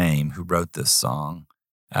guy's name who wrote this song,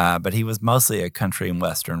 but he was mostly a country and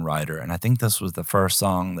western writer, and I think this was the first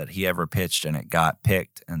song that he ever pitched, and it got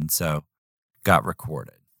picked, and so got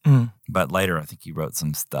recorded. But later, I think he wrote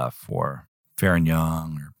some stuff for Fair and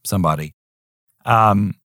Young or somebody.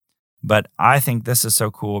 But I think this is so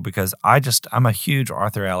cool because I'm a huge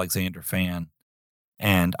Arthur Alexander fan.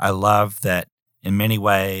 And I love that in many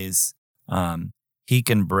ways, he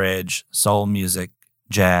can bridge soul music,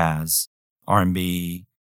 jazz, R&B,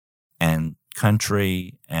 and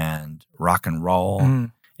country and rock and roll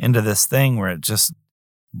into this thing where it just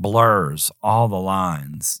blurs all the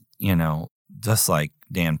lines, just like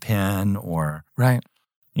Dan Penn or, right.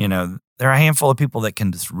 There are a handful of people that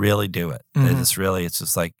can just really do it. They just really, it's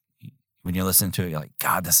just like, when you listen to it, you're like,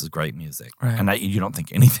 God, this is great music. Right. And you don't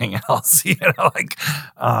think anything else,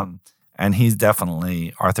 and he's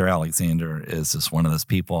definitely, Arthur Alexander is just one of those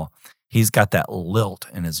people. He's got that lilt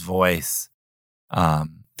in his voice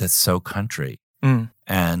that's so country.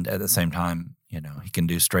 And at the same time, he can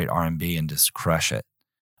do straight R&B and just crush it.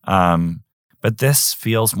 But this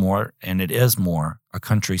feels more, and it is more, a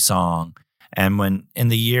country song. And when in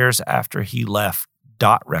the years after he left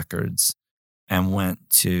Dot Records and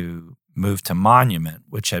moved to Monument,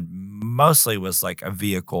 which had mostly was like a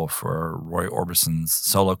vehicle for Roy Orbison's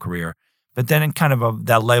solo career, but then it kind of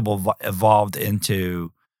that label evolved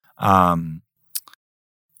into a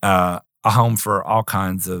home for all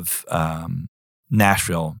kinds of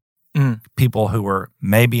Nashville people who were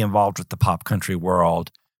maybe involved with the pop country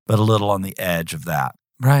world, but a little on the edge of that.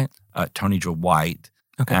 Right. Tony Joe White.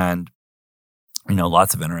 Okay. And,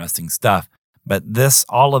 lots of interesting stuff. But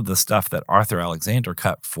all of the stuff that Arthur Alexander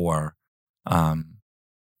cut for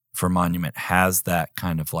Monument has that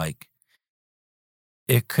kind of like,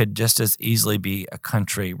 it could just as easily be a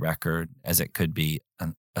country record as it could be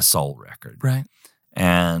a soul record. Right.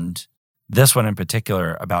 And this one in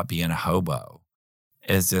particular about being a hobo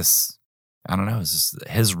is just, I don't know,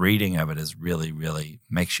 his reading of it is really, really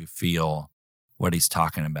makes you feel what he's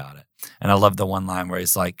talking about it. And I love the one line where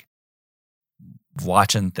he's like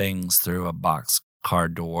watching things through a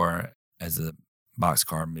boxcar door as a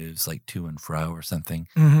boxcar moves like to and fro or something.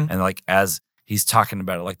 And like as he's talking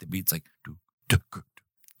about it, like the beat's like,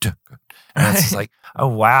 and it's just like, oh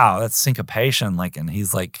wow, that's syncopation. Like, and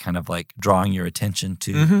he's like kind of like drawing your attention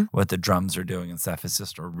to what the drums are doing and stuff. It's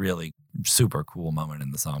just a really super cool moment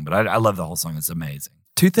in the song. But I love the whole song. It's amazing.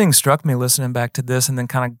 Two things struck me listening back to this and then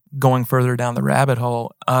kind of going further down the rabbit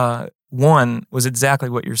hole. One was exactly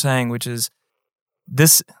what you're saying, which is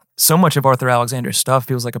so much of Arthur Alexander's stuff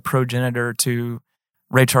feels like a progenitor to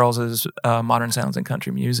Ray Charles's modern sounds in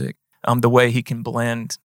country music. The way he can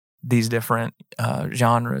blend these different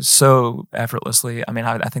genres so effortlessly. I mean,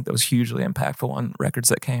 I think that was hugely impactful on records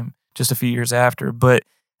that came just a few years after. But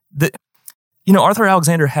Arthur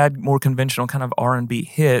Alexander had more conventional kind of R&B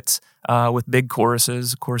hits with big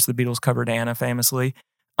choruses. Of course, the Beatles covered Anna famously.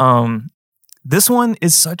 This one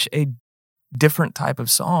is such a different type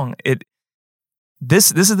of song.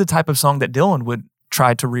 This is the type of song that Dylan would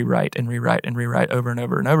try to rewrite over and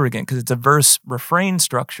over and over again, because it's a verse refrain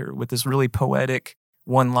structure with this really poetic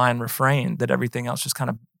one-line refrain that everything else just kind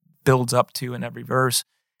of builds up to in every verse.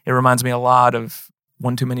 It reminds me a lot of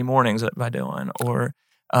One Too Many Mornings by Dylan, or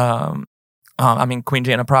Queen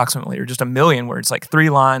Jane Approximately, or just a million where it's like 3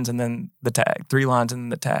 lines and then the tag, 3 lines and then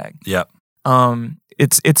the tag. Yep.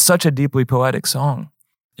 It's such a deeply poetic song.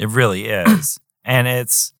 It really is. And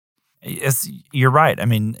it's you're right. I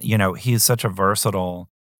mean, he's such a versatile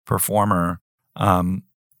performer. And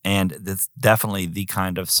it's definitely the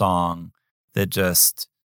kind of song that just,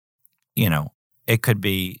 it could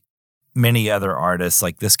be many other artists.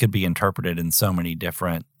 Like this could be interpreted in so many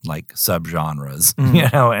different like subgenres,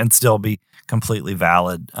 and still be completely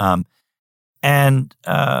valid. And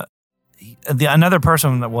another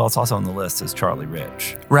person that, it's also on the list is Charlie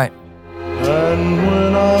Rich. Right. And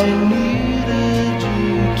when I needed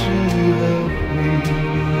you to help me,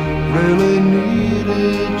 really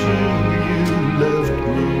needed you left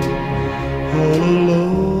me all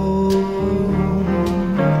alone.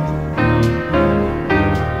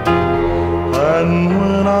 And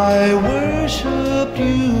when I worshipped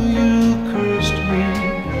you cursed me.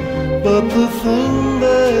 But the thing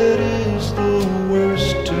that is the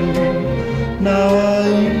worst to me, now I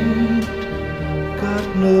ain't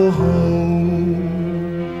got no home.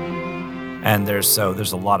 And there's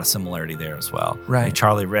a lot of similarity there as well. Right. Like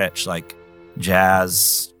Charlie Rich, like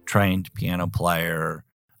jazz trained piano player,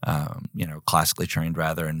 classically trained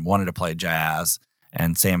rather, and wanted to play jazz.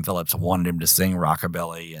 And Sam Phillips wanted him to sing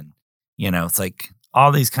rockabilly. And, it's like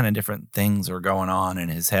all these kind of different things are going on in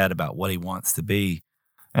his head about what he wants to be.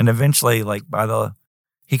 And eventually, like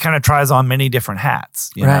he kind of tries on many different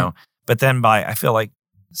hats, you know. But then by, I feel like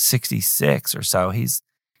 66 or so, he's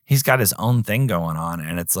got his own thing going on.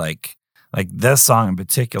 And it's like Like this song in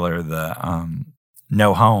particular, the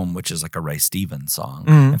No Home, which is like a Ray Stevens song.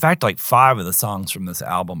 Mhm. In fact, like 5 of the songs from this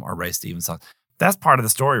album are Ray Stevens songs. That's part of the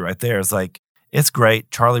story right there. It's like, it's great.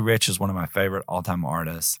 Charlie Rich is one of my favorite all-time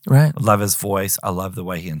artists. Right. I love his voice. I love the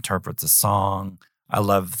way he interprets a song. I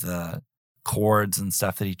love the chords and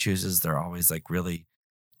stuff that he chooses. They're always like really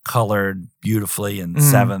colored beautifully and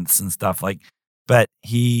sevenths and stuff like. But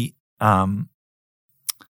he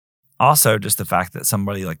also just the fact that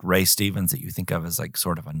somebody like Ray Stevens that you think of as like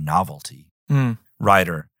sort of a novelty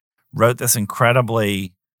writer wrote this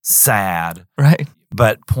incredibly sad Right.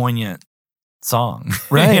 but poignant song.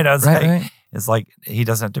 Right. You know, it's right, like, right. it's like he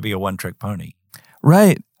doesn't have to be a one-trick pony.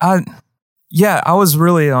 Right. I was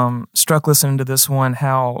really struck listening to this one,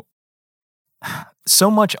 how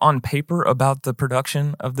so much on paper about the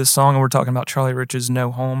production of this song, and we're talking about Charlie Rich's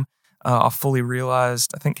No Home, Fully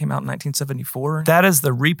Realized, I think came out in 1974. That is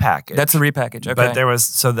the repackage. That's the repackage, okay. But there was,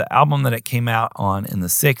 so the album that it came out on in the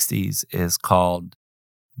 60s is called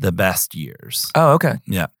The Best Years. Oh, okay.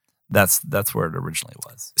 Yeah. That's where it originally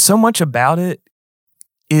was. So much about it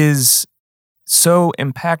is so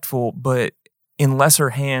impactful, but in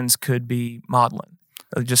lesser hands could be maudlin.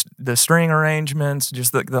 Just the string arrangements,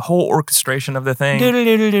 just the whole orchestration of the thing.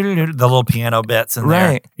 The little piano bits in there.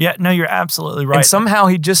 Right. Yeah, no, you're absolutely right. And somehow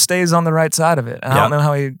he just stays on the right side of it. And I don't know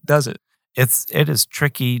how he does it. It is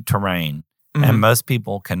tricky terrain, and most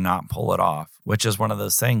people cannot pull it off, which is one of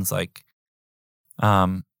those things like,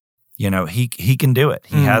 you know, he can do it.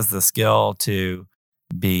 He has the skill to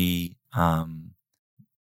be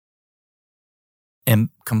and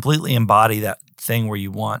completely embody that thing where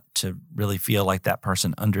you want to really feel like that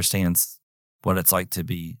person understands what it's like to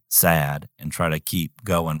be sad and try to keep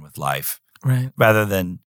going with life. Right. Rather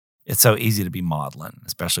than, it's so easy to be maudlin,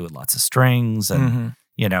 especially with lots of strings and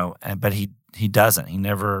you know, but he doesn't. He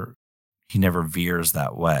never veers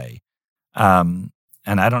that way. And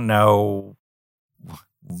I don't know,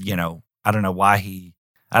 you know, I don't know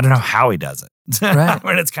how he does it. Right. I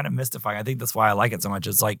mean, it's kind of mystifying. I think that's why I like it so much.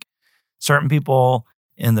 It's like certain people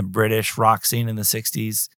in the British rock scene in the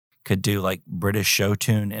 60s could do like British show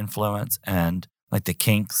tune influence, and like the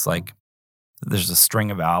Kinks, like there's a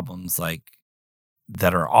string of albums like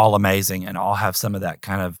that are all amazing and all have some of that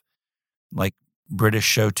kind of like British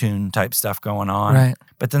show tune type stuff going on. Right.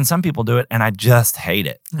 But then some people do it and I just hate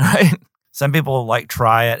it. Right. Some people like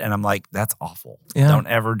try it and I'm like, that's awful. Yeah. Don't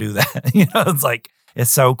ever do that. You know, it's like,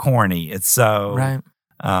 it's so corny. It's so, right.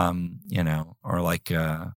 You know, or like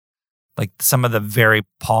some of the very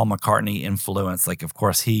Paul McCartney influence, like of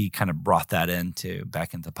course he kind of brought that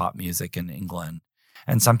back into pop music in England.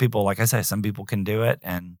 And some people, like I say, some people can do it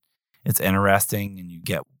and it's interesting and you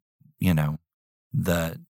get, you know,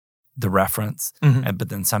 the reference. But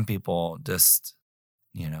then some people just,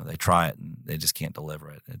 you know, they try it and they just can't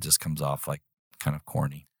deliver it. It just comes off like kind of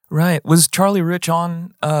corny. Right. Was Charlie Rich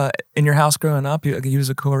on in your house growing up? He was,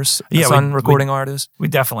 of course, a son recording artist. We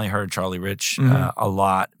definitely heard Charlie Rich a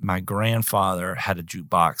lot. My grandfather had a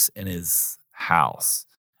jukebox in his house,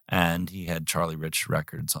 and he had Charlie Rich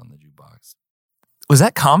records on the jukebox. Was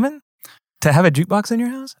that common to have a jukebox in your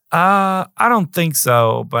house? I don't think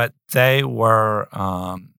so, but they were.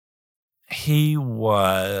 He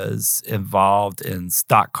was involved in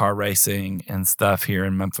stock car racing and stuff here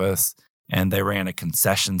in Memphis. And they ran a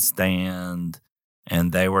concession stand,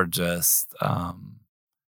 and they were just,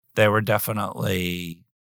 they were definitely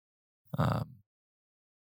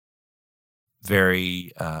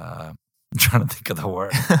very, I'm trying to think of the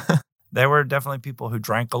word. They were definitely people who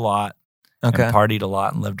drank a lot and partied a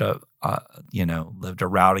lot and lived a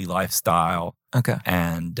rowdy lifestyle. Okay.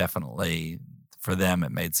 And definitely for them,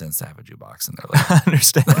 it made sense to have a jukebox in their life. I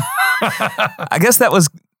understand. I guess that was,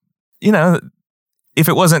 you know, if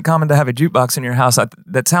it wasn't common to have a jukebox in your house,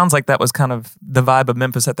 that sounds like that was kind of the vibe of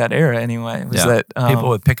Memphis at that era anyway. Was that people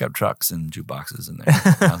with pickup trucks and jukeboxes in their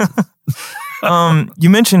houses. You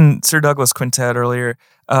mentioned Sir Douglas Quintet earlier.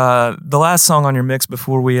 The last song on your mix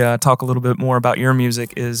before we talk a little bit more about your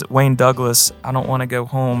music is Wayne Douglas, I Don't Want to Go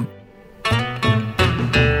Home.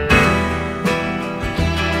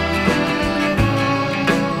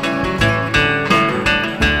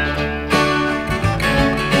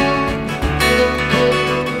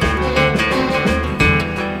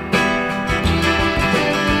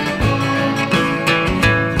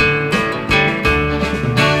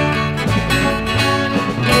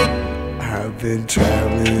 Been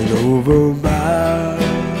traveling over by.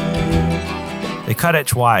 They cut it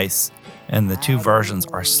twice, and the two versions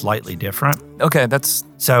are slightly different. Okay, that's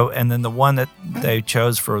so. And then the one that they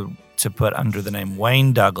chose to put under the name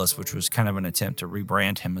Wayne Douglas, which was kind of an attempt to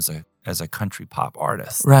rebrand him as a country pop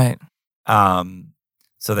artist, right?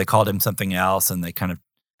 So they called him something else, and they kind of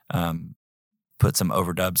put some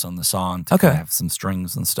overdubs on the song to kind of have some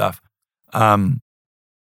strings and stuff. And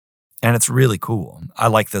it's really cool. I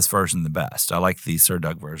like this version the best. I like the Sir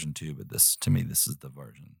Doug version too, but to me, this is the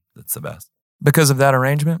version that's the best. Because of that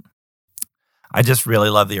arrangement? I just really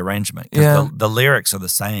love the arrangement. Yeah. The lyrics are the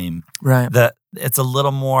same. Right. It's a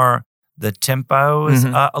little more, the tempo is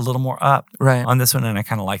a little more up on this one, and I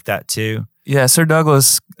kind of like that too. Yeah, Sir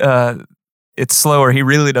Douglas, it's slower. He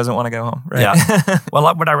really doesn't want to go home, right? Yeah. Well,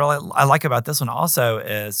 what I like about this one also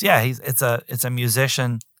is, it's a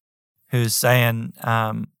musician who's saying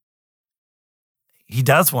he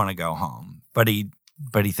does want to go home, but he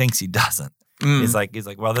thinks he doesn't. He's like,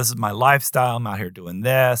 well, this is my lifestyle. I'm out here doing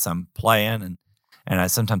this. I'm playing,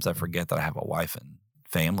 and sometimes I forget that I have a wife and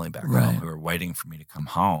family back home who are waiting for me to come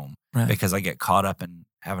home because I get caught up in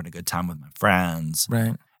having a good time with my friends.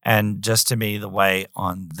 Right. And just to me, the way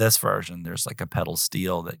on this version, there's like a pedal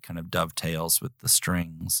steel that kind of dovetails with the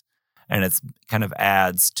strings, and it's kind of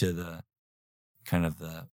adds to the kind of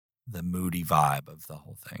the moody vibe of the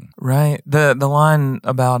whole thing. Right. The line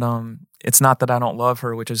about it's not that I don't love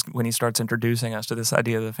her, which is when he starts introducing us to this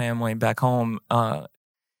idea of the family back home.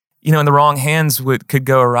 In the wrong hands could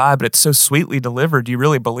go awry, but it's so sweetly delivered. You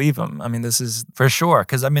really believe him. I mean, this is for sure,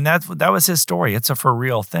 because I mean that was his story. It's a for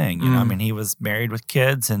real thing. You know, I mean, he was married with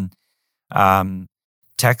kids, and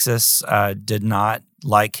Texas did not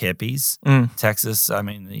like hippies. Texas, I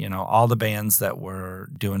mean, all the bands that were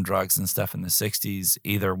doing drugs and stuff in the '60s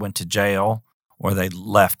either went to jail or they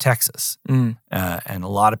left Texas. And a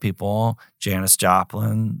lot of people, Janis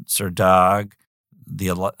Joplin, Sir Doug,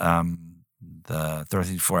 the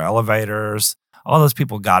 34 Elevators, all those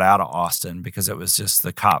people got out of Austin because it was just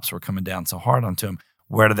the cops were coming down so hard onto them.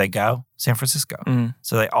 Where do they go? San Francisco.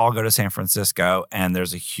 So they all go to San Francisco, and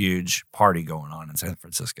there's a huge party going on in San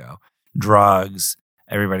Francisco. Drugs,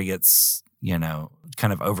 everybody gets, kind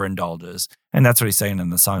of overindulges. And that's what he's saying in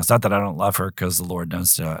the song. It's not that I don't love her, because the Lord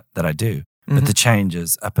knows that I do. But the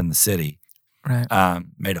changes up in the city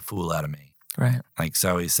made a fool out of me. Right. Like,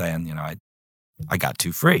 so he's saying, I got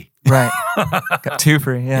too free. Right. Got too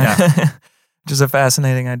free, yeah. Which is a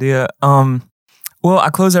fascinating idea. Well, I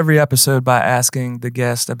close every episode by asking the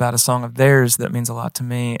guest about a song of theirs that means a lot to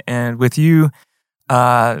me. And with you,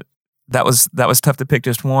 that was tough to pick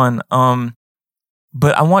just one.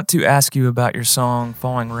 But I want to ask you about your song,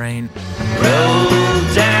 Falling Rain. Roll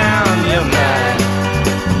down your mind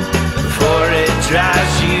before it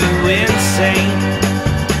drives you insane.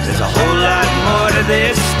 There's a whole lot more to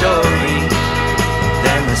this story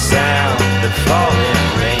than the sound of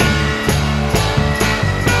falling rain.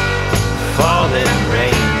 Falling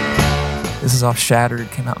rain. This is off Shattered,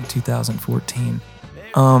 came out in 2014.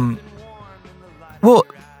 Well,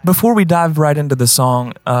 before we dive right into the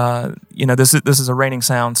song, this is a Raining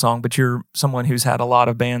Sound song, but you're someone who's had a lot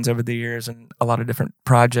of bands over the years and a lot of different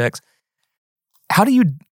projects. How do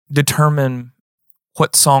you determine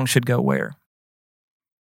what song should go where?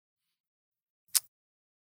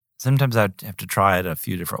 Sometimes I have to try it a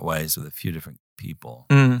few different ways with a few different people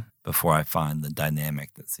before I find the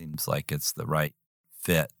dynamic that seems like it's the right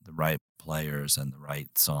fit, the right players, and the right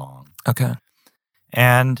song. Okay.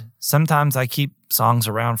 And sometimes I keep songs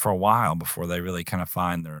around for a while before they really kind of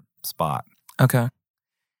find their spot. Okay.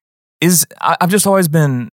 I've just always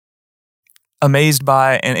been amazed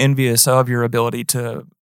by and envious of your ability to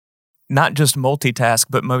not just multitask,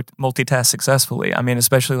 but multitask successfully. I mean,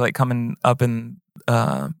 especially like coming up in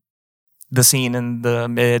the scene in the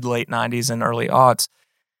late 90s and early aughts.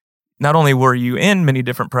 Not only were you in many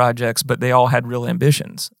different projects, but they all had real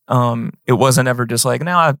ambitions. It wasn't ever just like,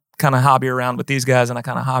 now I kind of hobby around with these guys and I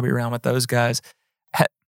kind of hobby around with those guys.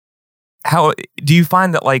 How do you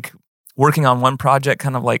find that like working on one project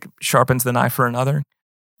kind of like sharpens the knife for another?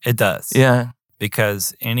 It does. Yeah.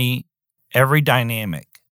 Because every dynamic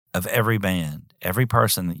of every band, every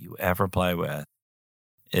person that you ever play with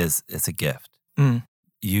is a gift.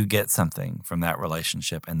 You get something from that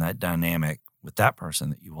relationship and that dynamic with that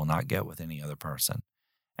person that you will not get with any other person.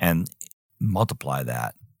 And magnify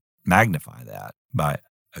that by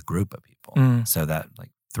a group of people. So that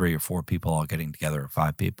like 3 or 4 people all getting together, or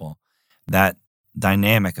 5 people, that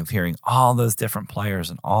dynamic of hearing all those different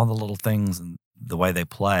players and all the little things and the way they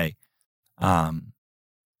play,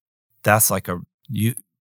 that's like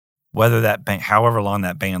whether that band, however long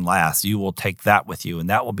that band lasts, you will take that with you, and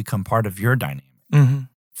that will become part of your dynamic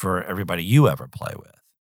for everybody you ever play with.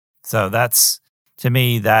 So to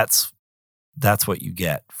me, that's what you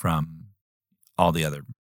get from all the other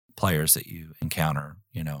players that you encounter,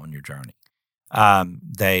 on your journey.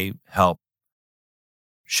 They help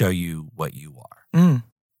show you what you are.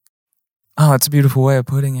 Oh, it's a beautiful way of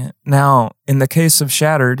putting it. Now, in the case of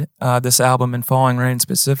Shattered, this album and Falling Rain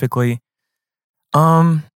specifically, do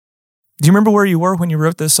you remember where you were when you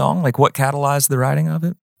wrote this song? Like what catalyzed the writing of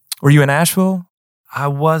it? Were you in Asheville? I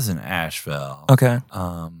was in Asheville. Okay.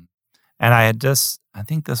 And I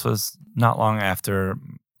think this was not long after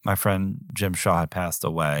my friend Jim Shaw had passed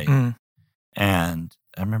away. Mm. And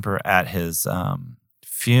I remember at his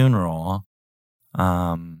funeral,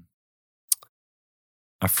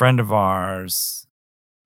 a friend of ours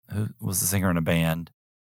who was a singer in a band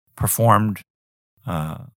performed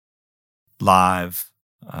live,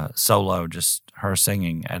 solo, just her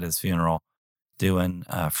singing at his funeral, doing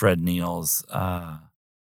Fred Neil's, what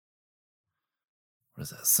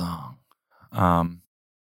is that song? A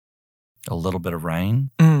Little Bit of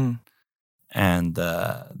Rain. Mm. And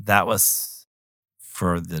that was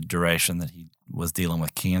for the duration that he was dealing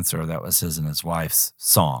with cancer. That was his and his wife's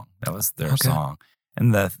song. That was their song.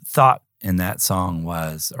 And the thought in that song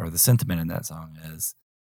was, or the sentiment in that song is,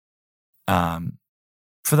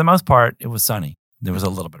 for the most part, it was sunny. There was a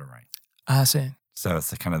little bit of rain. I see. So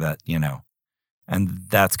it's kind of that, and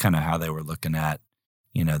that's kind of how they were looking at,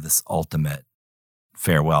 this ultimate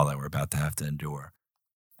farewell that we're about to have to endure.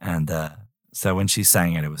 And so when she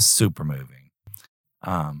sang it, it was super moving.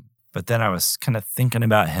 But then I was kind of thinking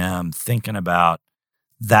about him, thinking about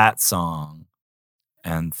that song,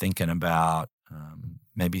 and thinking about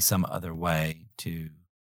maybe some other way to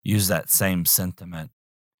use that same sentiment,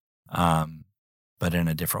 but in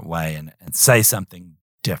a different way and say something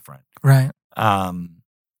different. Right. But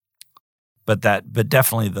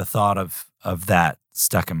definitely the thought of that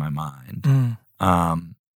stuck in my mind.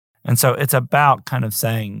 Mm. And so it's about kind of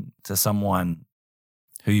saying to someone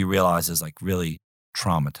who you realize is like really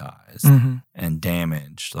traumatized Mm-hmm. and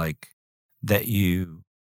damaged, like that you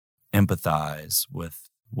empathize with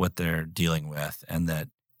what they're dealing with, and that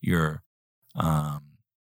you're a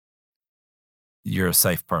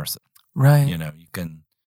safe person. Right. You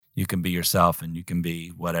can be yourself, and you can be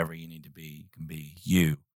whatever you need to be. You can be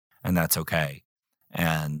you, and that's okay.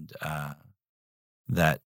 And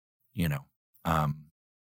that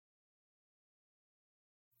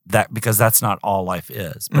that, because that's not all life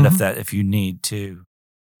is. But Mm-hmm. if you need to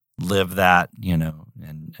live that,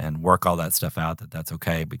 and work all that stuff out, that's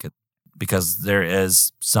okay, because there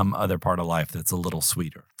is some other part of life that's a little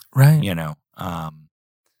sweeter. Right.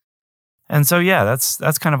 And so, yeah,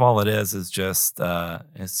 that's kind of all it is just,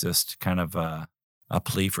 it's just kind of a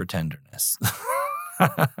plea for tenderness.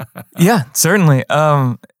 Yeah, certainly.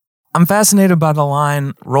 I'm fascinated by the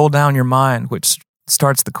line "Roll down your mind," which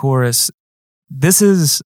starts the chorus. This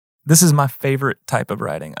is my favorite type of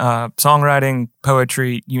writing, songwriting,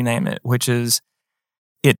 poetry, you name it. Which is,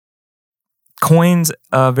 it coins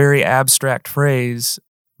a very abstract phrase,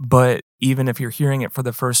 but even if you're hearing it for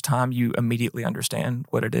the first time, you immediately understand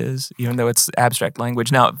what it is, even though it's abstract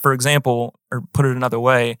language. Now, for example, or put it another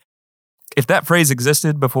way, if that phrase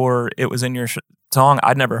existed before it was in your song,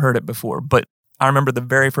 I'd never heard it before. But I remember the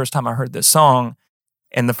very first time I heard this song,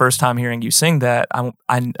 and the first time hearing you sing that, I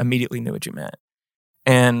immediately knew what you meant.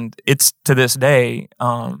 And it's, to this day,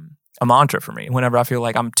 a mantra for me. Whenever I feel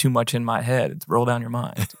like I'm too much in my head, it's roll down your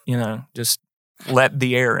mind. Just let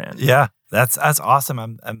the air in. Yeah, that's awesome.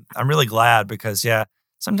 I'm really glad, because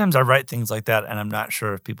sometimes I write things like that and I'm not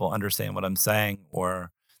sure if people understand what I'm saying. Or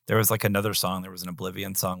there was like another song, there was an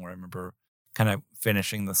Oblivion song where I remember kind of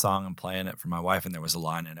finishing the song and playing it for my wife, and there was a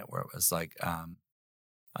line in it where it was like,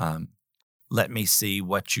 "Let me see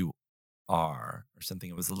what you are," or something.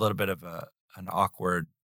 It was a little bit of an awkward,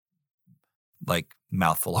 like,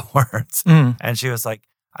 mouthful of words. Mm. And she was like,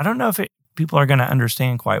 "I don't know if people are going to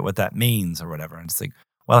understand quite what that means," or whatever. And it's like,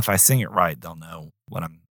 well, if I sing it right, they'll know what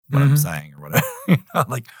I'm saying, or whatever.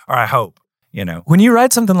 Or I hope. When you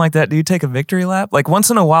write something like that, do you take a victory lap? Like, once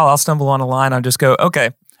in a while, I'll stumble on a line, I'll just go, okay,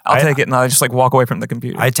 I'll take it, and I'll just like walk away from the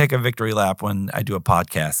computer. I take a victory lap when I do a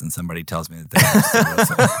podcast and somebody tells me that they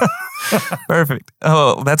understood. Perfect.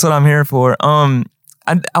 Oh, that's what I'm here for.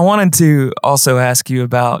 I wanted to also ask you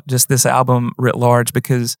about just this album writ large,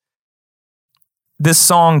 because this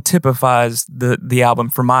song typifies the album,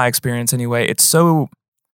 from my experience anyway. It's so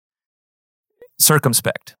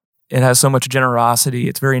circumspect. It has so much generosity.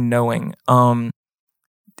 It's very knowing.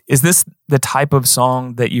 Is this the type of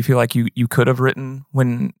song that you feel like you could have written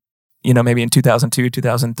when, maybe in 2002,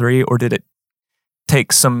 2003, or did it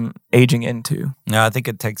take some aging into? No, I think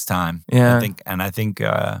it takes time. Yeah. I think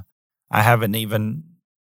I haven't even,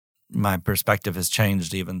 my perspective has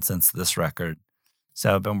changed even since this record.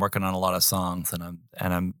 So I've been working on a lot of songs, and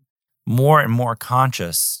I'm more and more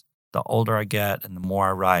conscious the older I get and the more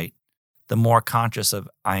I write, the more conscious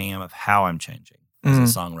I am of how I'm changing as a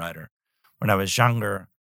songwriter. when I was younger,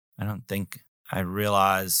 I don't think I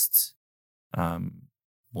realized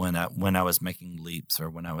when I was making leaps or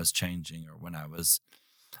when I was changing or when I was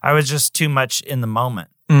just too much in the moment.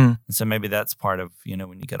 And so maybe that's part of,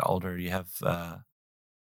 when you get older, you have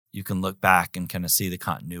you can look back and kind of see the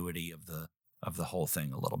continuity of the whole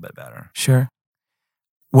thing a little bit better. Sure.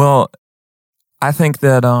 Well, I think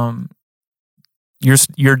that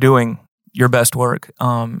you're doing your best work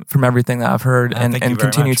from everything that I've heard and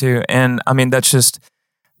continue to. And I mean, that's just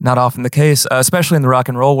not often the case, especially in the rock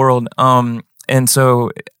and roll world. And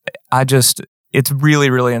so it's really,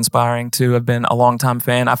 really inspiring to have been a longtime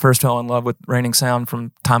fan. I first fell in love with Raining Sound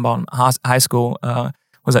from Time Bomb High School.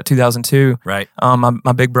 Was that 2002? Right.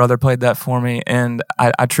 My big brother played that for me, and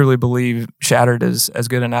I truly believe Shattered is as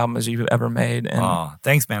good an album as you've ever made. And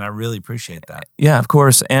thanks, man. I really appreciate that. Yeah, of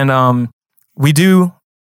course. And I'd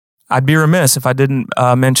be remiss if I didn't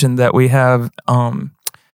mention that we have a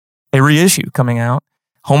reissue coming out.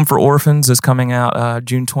 Home for Orphans is coming out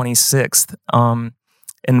June 26th. And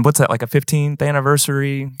what's that, like a 15th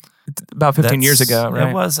anniversary? It's about 15 years ago, right?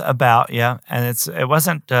 It was about, yeah. And it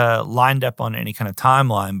wasn't lined up on any kind of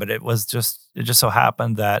timeline, but it just so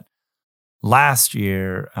happened that last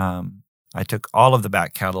year I took all of the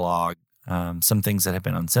back catalog, some things that have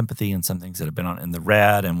been on Sympathy and some things that have been on In the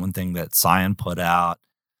Red, and one thing that Cyan put out,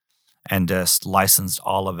 and just licensed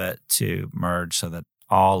all of it to merge so that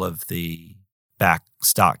all of the back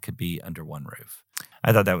stock could be under one roof.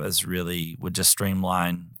 I thought that would just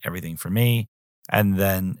streamline everything for me. And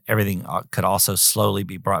then everything could also slowly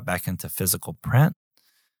be brought back into physical print.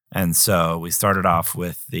 And so we started off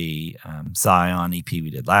with the Zion EP we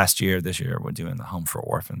did last year. This year we're doing the Home for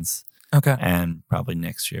Orphans. Okay. And probably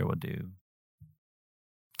next year we'll do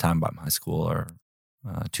Time Bomb High School or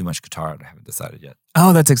Too Much Guitar. I haven't decided yet.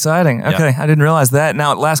 Oh, that's exciting. Okay, Yep. I didn't realize that.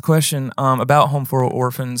 Now, last question about Home for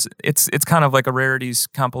Orphans. It's kind of like a rarities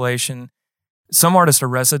compilation. Some artists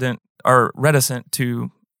are reticent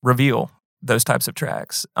to reveal those types of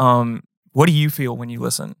tracks. What do you feel when you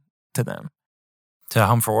listen to them? To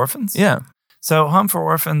Home for Orphans? Yeah. So Home for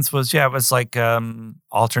Orphans was like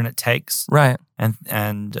alternate takes. Right.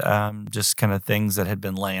 And just kind of things that had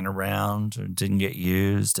been laying around or didn't get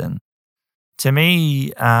used. And to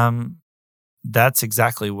me, that's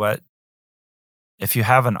exactly what, if you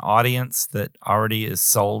have an audience that already is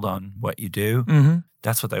sold on what you do,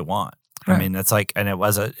 that's what they want. Right. I mean, it's like, and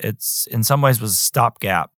it's in some ways was a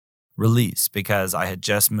stopgap release because I had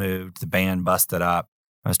just moved, the band busted up.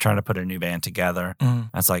 I was trying to put a new band together. I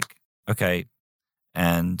was like, okay.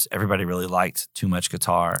 And everybody really liked Too Much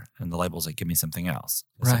Guitar, and the label's like, give me something else.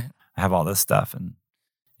 Right. Like, I have all this stuff. And,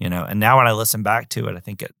 and now when I listen back to it, I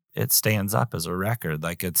think it stands up as a record.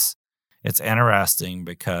 Like it's interesting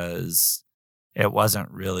because it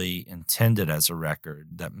wasn't really intended as a record,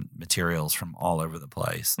 that material's from all over the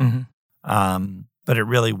place. But it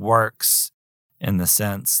really works in the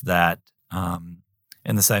sense that,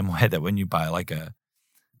 in the same way that when you buy like a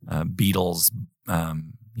Beatles,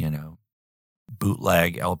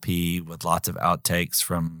 bootleg LP with lots of outtakes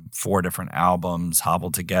from 4 different albums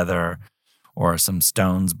hobbled together, or some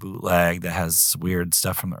Stones bootleg that has weird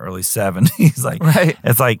stuff from the early 70s. Like, right.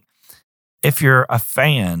 It's like, if you're a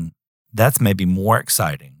fan, that's maybe more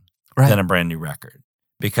exciting than a brand new record,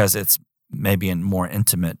 because it's maybe a more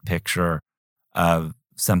intimate picture of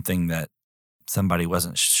something that somebody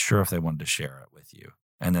wasn't sure if they wanted to share it with you.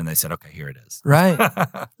 And then they said, okay, here it is. Right.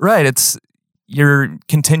 Right. You're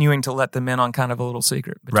continuing to let them in on kind of a little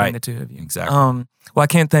secret between the two of you. Exactly. Well, I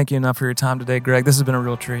can't thank you enough for your time today, Greg. This has been a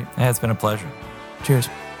real treat. Yeah, it's been a pleasure. Cheers.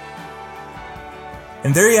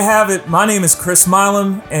 And there you have it. My name is Chris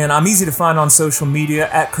Milam, and I'm easy to find on social media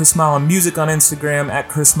at Chris Milam Music on Instagram, at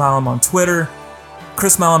Chris Milam on Twitter,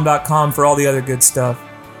 chrismilam.com for all the other good stuff.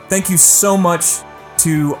 Thank you so much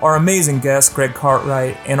to our amazing guest, Greg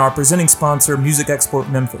Cartwright, and our presenting sponsor, Music Export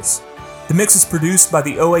Memphis. The mix is produced by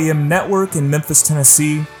the OAM Network in Memphis,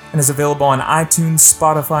 Tennessee, and is available on iTunes,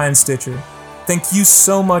 Spotify, and Stitcher. Thank you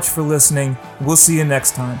so much for listening. We'll see you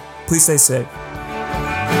next time. Please stay safe.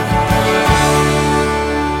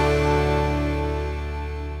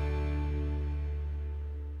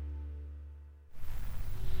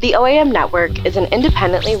 The OAM Network is an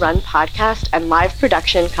independently run podcast and live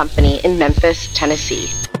production company in Memphis, Tennessee.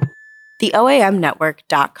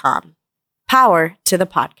 TheOAMNetwork.com. Power to the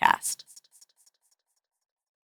podcast.